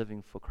you're not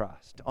living for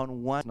Christ.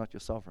 On one, not your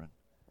sovereign.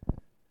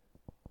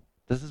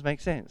 Does this make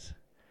sense?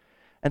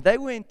 And they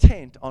were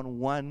intent on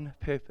one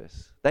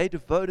purpose. They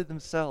devoted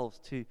themselves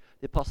to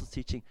the apostles'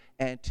 teaching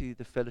and to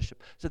the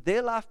fellowship. So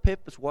their life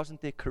purpose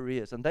wasn't their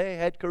careers. And they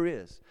had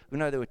careers. We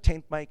know they were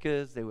tent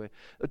makers. They were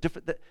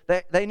different.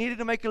 They needed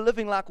to make a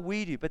living like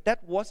we do. But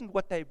that wasn't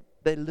what they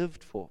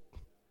lived for.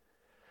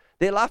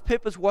 Their life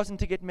purpose wasn't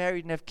to get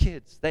married and have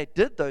kids. They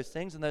did those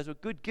things, and those were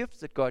good gifts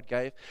that God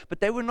gave. But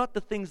they were not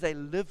the things they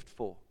lived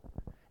for.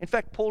 In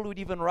fact, Paul would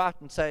even write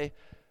and say,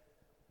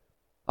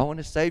 I want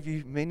to save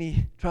you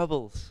many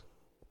troubles.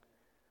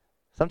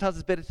 Sometimes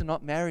it's better to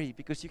not marry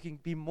because you can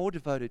be more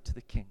devoted to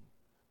the king.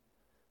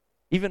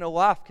 Even a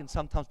wife can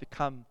sometimes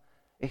become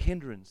a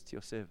hindrance to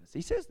your service.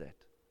 He says that.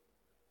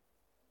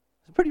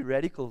 It's a pretty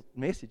radical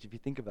message if you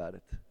think about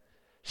it.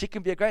 She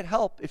can be a great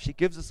help if she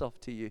gives herself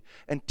to you.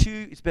 And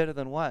two is better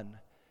than one.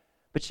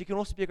 But she can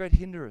also be a great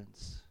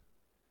hindrance.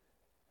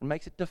 And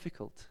makes it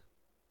difficult.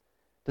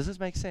 Does this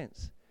make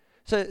sense?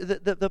 So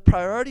the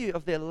priority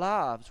of their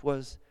lives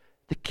was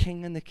the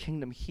king and the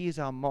kingdom. He is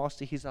our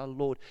master. He's our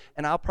Lord.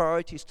 And our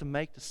priority is to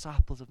make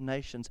disciples of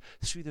nations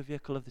through the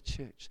vehicle of the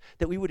church.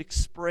 That we would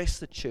express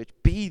the church,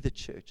 be the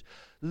church,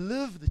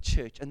 live the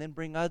church, and then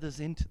bring others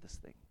into this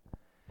thing.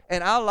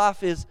 And our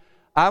life is,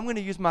 I'm going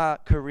to use my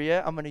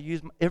career, I'm going to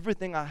use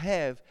everything I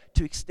have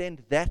to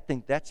extend that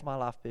thing. That's my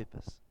life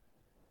purpose.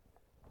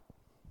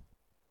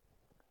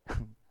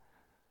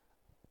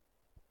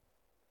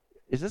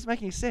 Is this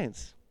making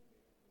sense?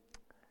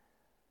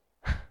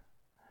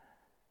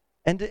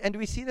 And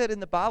we see that in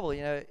the Bible.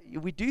 You know,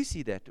 we do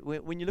see that.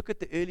 When you look at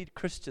the early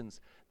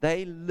Christians,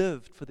 they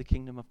lived for the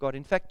kingdom of God.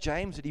 In fact,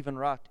 James would even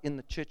write in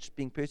the church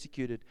being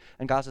persecuted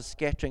and guys are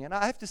scattering. And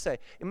I have to say,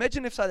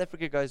 imagine if South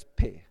Africa goes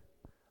pear.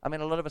 I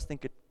mean, a lot of us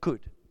think it could.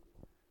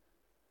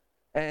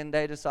 And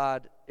they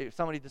decide, if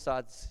somebody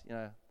decides, you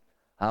know,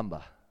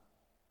 Hamba.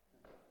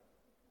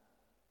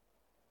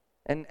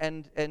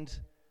 And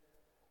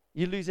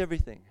you lose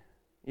everything.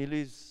 You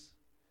lose,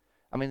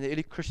 I mean, the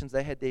early Christians,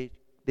 they had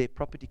their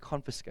property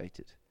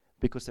confiscated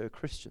because they were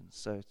Christians.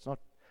 So it's not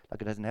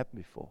like it hasn't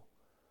happened before.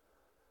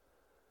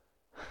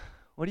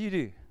 What do?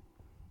 Do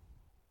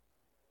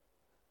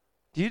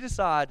you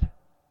decide,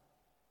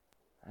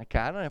 okay,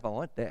 I don't know if I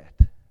want that.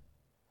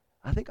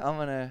 I think I'm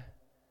going to,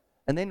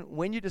 and then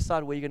when you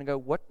decide where you're going to go,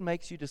 what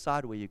makes you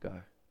decide where you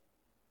go?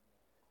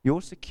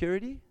 Your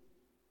security?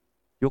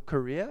 Your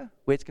career?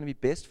 Where it's going to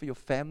be best for your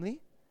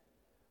family?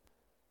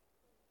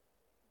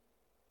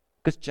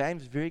 Because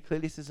James very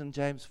clearly says in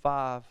James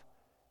 5,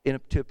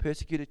 to a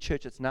persecuted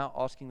church that's now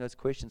asking those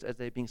questions as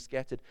they're being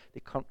scattered,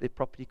 their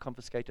property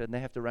confiscated, and they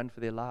have to run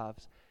for their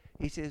lives.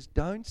 He says,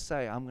 don't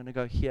say, I'm going to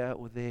go here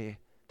or there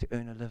to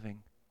earn a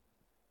living.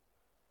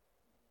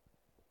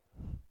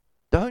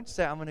 Don't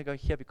say, I'm going to go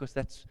here because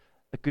that's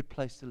a good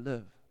place to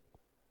live.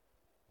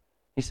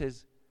 He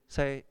says,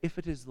 say, if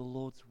it is the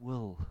Lord's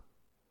will,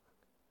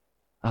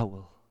 I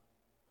will.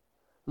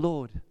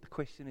 Lord, the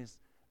question is,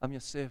 I'm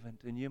your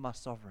servant and you're my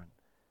sovereign.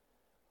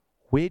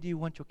 Where do you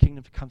want your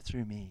kingdom to come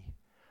through me?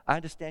 I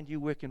understand you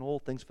work in all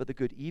things for the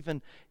good.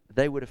 Even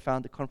they would have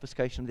found the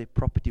confiscation of their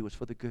property was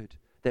for the good.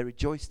 They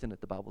rejoiced in it,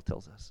 the Bible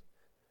tells us.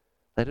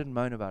 They didn't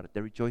moan about it.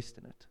 They rejoiced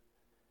in it.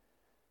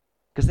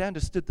 Because they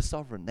understood the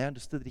sovereign. They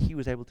understood that he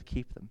was able to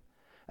keep them.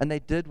 And they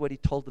did what he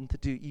told them to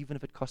do, even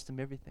if it cost them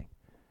everything.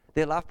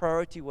 Their life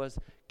priority was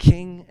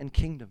king and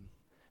kingdom.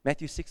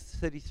 Matthew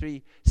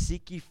 6:33,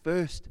 seek ye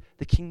first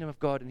the kingdom of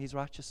God and his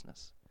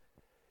righteousness.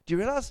 Do you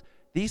realize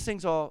these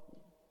things are,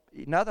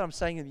 now that I'm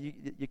saying them,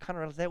 you kind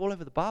of realize they're all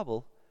over the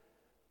Bible.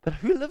 But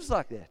who lives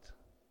like that?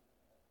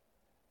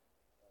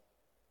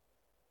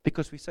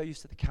 Because we're so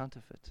used to the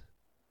counterfeit.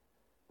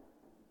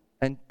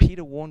 And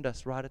Peter warned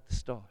us right at the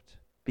start,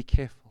 be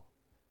careful.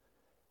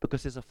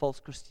 Because there's a false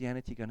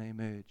Christianity going to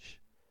emerge.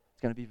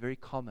 It's going to be very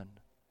common.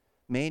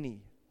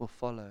 Many will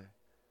follow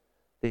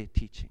their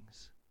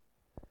teachings.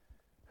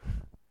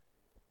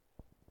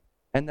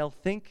 And they'll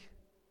think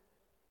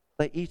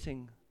they're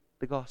eating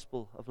the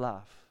gospel of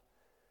life,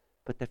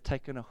 but they've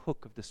taken a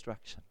hook of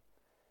destruction.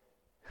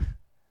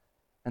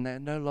 And they are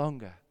no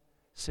longer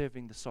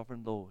serving the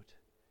sovereign Lord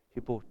who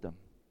bought them.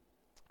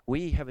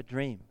 We have a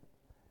dream.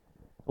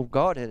 Well,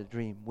 God had a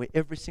dream where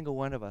every single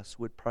one of us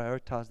would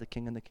prioritize the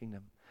King and the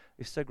kingdom.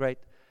 It's so great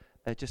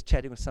just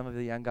chatting with some of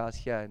the young guys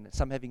here, and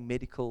some having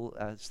medical,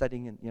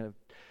 studying in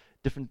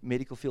different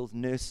medical fields,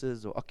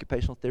 nurses or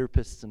occupational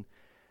therapists,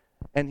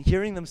 and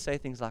hearing them say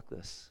things like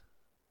this.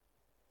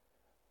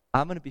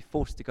 I'm going to be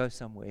forced to go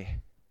somewhere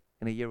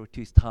in a year or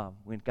two's time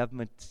when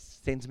government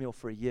sends me off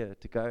for a year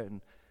to go,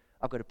 and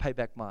I've got to pay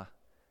back my...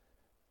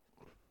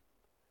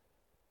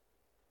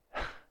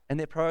 And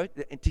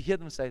to hear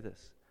them say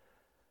this,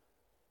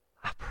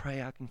 I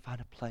pray I can find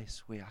a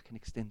place where I can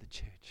extend the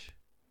church.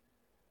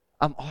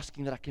 I'm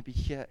asking that I can be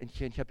here and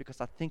here and here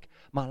because I think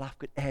my life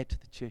could add to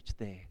the church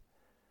there.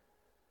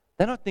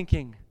 They're not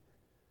thinking,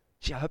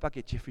 gee, I hope I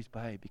get Jeffrey's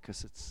Bay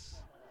because it's...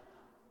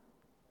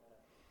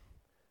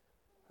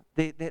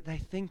 They're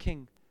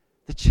thinking,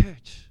 the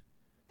church.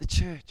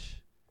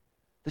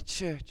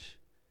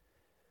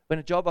 When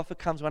a job offer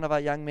comes, one of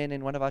our young men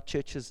in one of our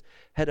churches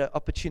had a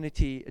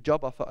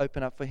job offer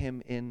open up for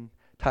him in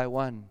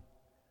Taiwan.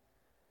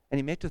 And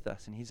he met with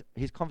us, and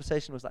his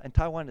conversation was like, and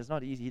Taiwan is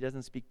not easy. He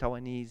doesn't speak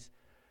Taiwanese.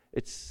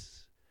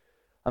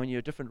 You're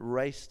a different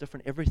race,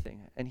 different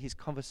everything. And his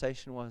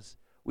conversation was,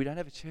 we don't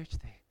have a church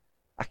there.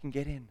 I can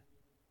get in.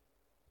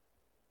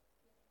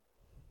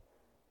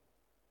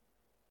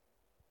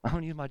 I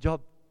want to use my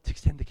job to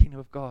extend the kingdom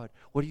of God.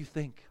 What do you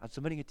think? I'm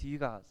submitting it to you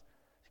guys.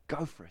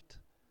 Go for it.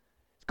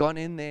 He's gone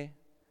in there,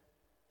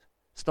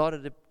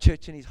 started a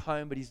church in his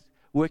home, but he's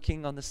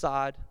working on the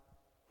side,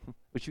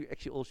 which you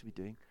actually all should be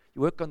doing.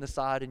 You work on the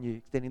side and you're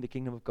extending the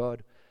kingdom of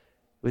God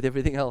with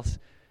everything else.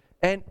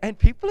 And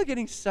people are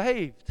getting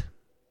saved.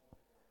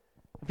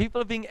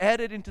 People are being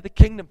added into the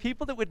kingdom.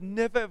 People that would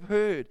never have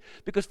heard.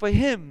 Because for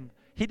him,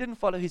 he didn't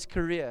follow his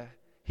career.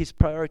 His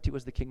priority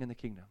was the king and the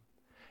kingdom.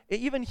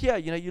 Even here,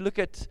 you look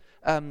at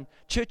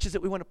churches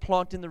that we want to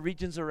plant in the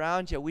regions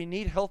around here. We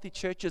need healthy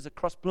churches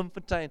across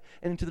Bloemfontein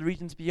and into the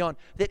regions beyond.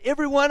 That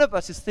every one of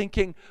us is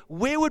thinking,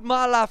 where would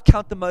my life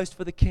count the most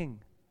for the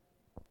king?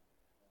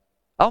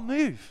 I'll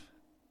move.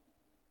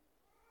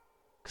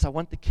 Because I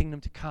want the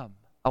kingdom to come.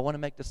 I want to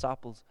make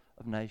disciples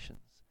of nations.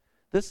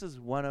 This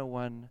is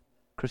 101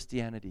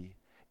 Christianity.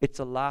 It's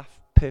a life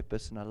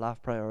purpose and a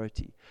life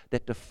priority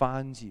that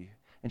defines you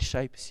and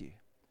shapes you.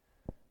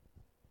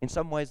 In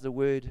some ways, the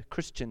word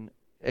Christian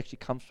actually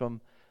comes from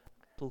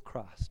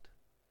Christ.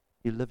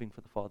 You're living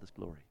for the Father's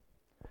glory.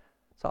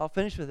 So I'll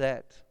finish with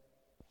that.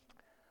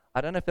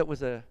 I don't know if that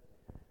was I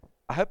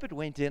hope it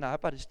went in. I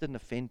hope I just didn't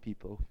offend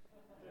people.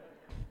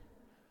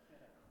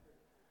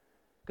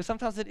 Because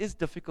sometimes it is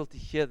difficult to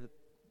hear the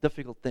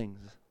difficult things,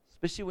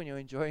 especially when you're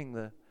enjoying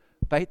the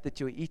bait that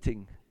you're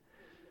eating.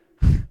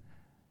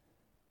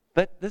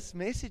 But this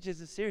message is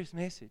a serious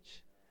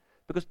message.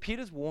 Because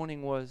Peter's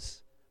warning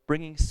was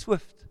bringing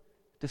swift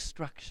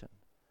destruction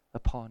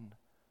upon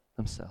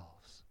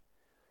themselves.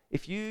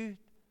 If you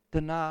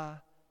deny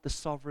the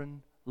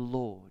sovereign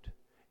Lord,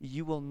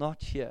 you will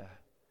not hear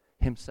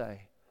him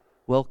say,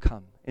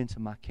 welcome into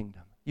my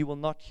kingdom. You will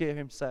not hear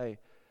him say,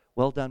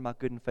 well done, my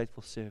good and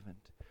faithful servant.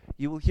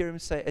 You will hear him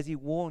say, as he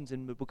warns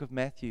in the book of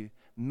Matthew,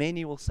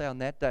 many will say on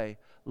that day,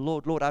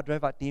 Lord, Lord, I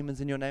drove out demons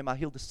in your name, I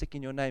healed the sick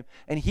in your name.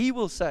 And he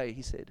will say,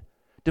 he said,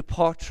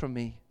 depart from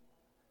me.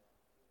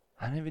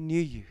 I never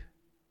knew you.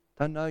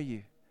 Don't know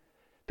you.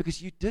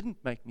 Because you didn't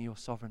make me your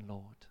sovereign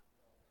Lord.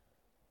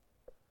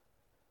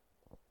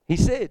 He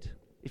said,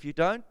 if you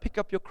don't pick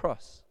up your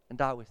cross and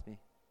die with me,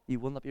 you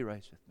will not be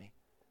raised with me.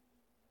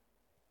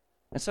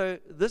 And so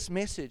this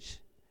message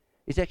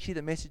is actually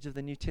the message of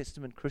the New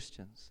Testament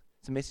Christians.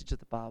 It's a message of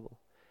the Bible.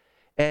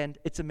 And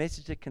it's a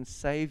message that can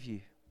save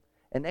you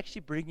and actually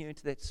bring you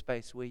into that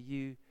space where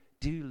you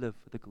do live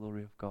for the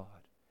glory of God.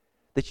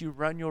 That you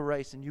run your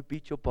race and you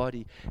beat your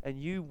body and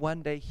you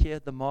one day hear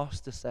the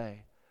Master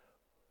say,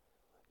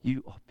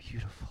 you are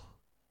beautiful.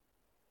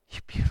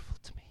 You're beautiful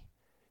to me.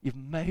 You've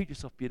made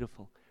yourself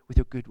beautiful with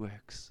your good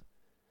works.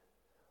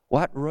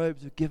 White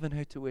robes were given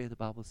her to wear, the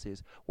Bible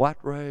says. White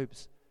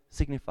robes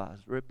signifies,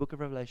 book of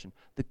Revelation,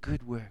 the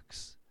good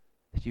works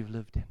that you've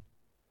lived in.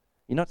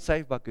 You're not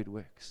saved by good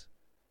works,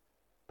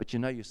 but you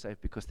know you're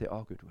saved because there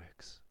are good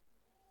works.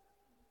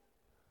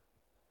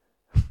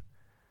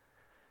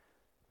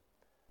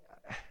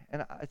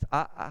 And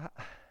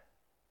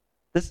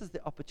this is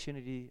the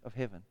opportunity of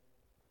heaven.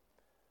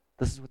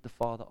 This is what the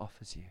Father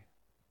offers you.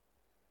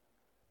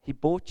 He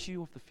bought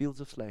you off the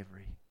fields of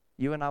slavery.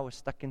 You and I were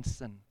stuck in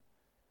sin.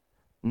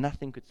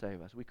 Nothing could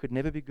save us. We could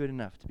never be good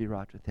enough to be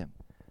right with him.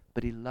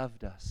 But he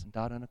loved us and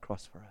died on a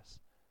cross for us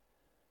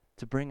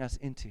to bring us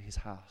into his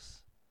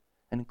house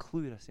and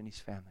include us in his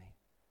family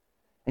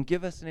and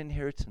give us an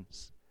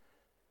inheritance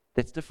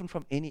that's different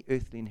from any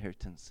earthly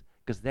inheritance,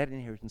 because that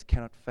inheritance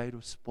cannot fade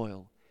or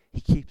spoil. He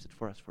keeps it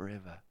for us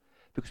forever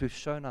because we've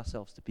shown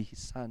ourselves to be his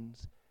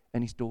sons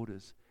and his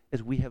daughters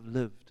as we have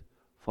lived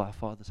for our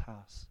Father's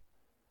house.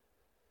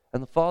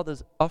 And the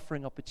Father's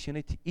offering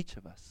opportunity to each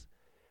of us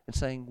and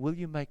saying, will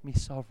you make me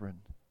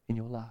sovereign in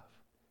your life?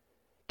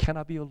 Can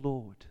I be your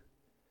Lord?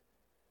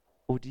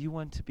 Or do you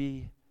want to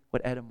be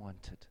what Adam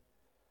wanted?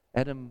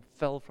 Adam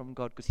fell from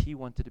God because he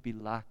wanted to be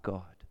like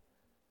God.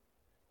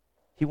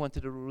 He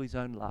wanted to rule his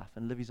own life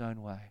and live his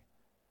own way.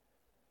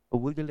 Or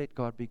will you let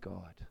God be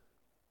God?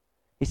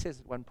 He says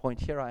at one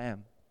point, here I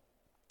am.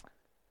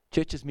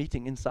 Church is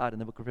meeting inside in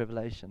the book of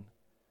Revelation.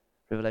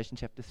 Revelation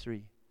chapter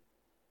 3.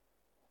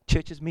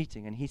 Church is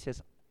meeting and he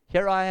says,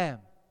 here I am.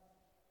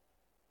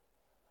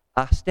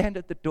 I stand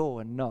at the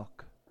door and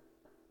knock.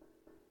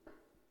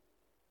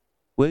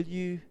 Will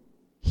you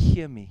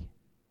hear me?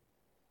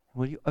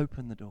 Will you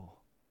open the door?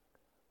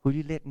 Will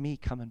you let me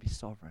come and be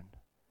sovereign?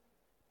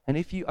 And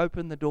if you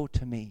open the door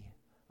to me,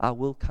 I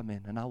will come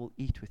in and I will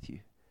eat with you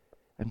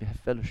and have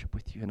fellowship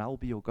with you, and I will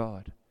be your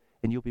God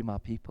and you'll be my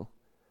people.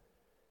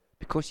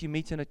 Because you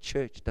meet in a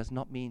church does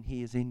not mean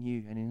he is in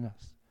you and in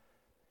us.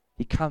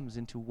 He comes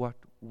into what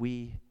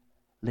we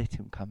let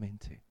him come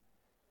into.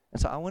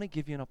 And so I want to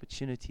give you an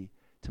opportunity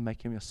to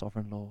make him your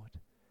sovereign Lord.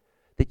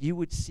 That you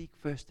would seek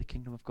first the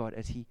kingdom of God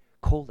as he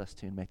called us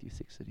to in Matthew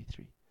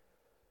 6:33.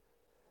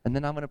 And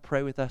then I'm going to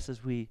pray with us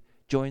as we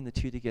join the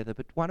two together.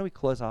 But why don't we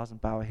close our eyes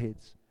and bow our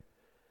heads?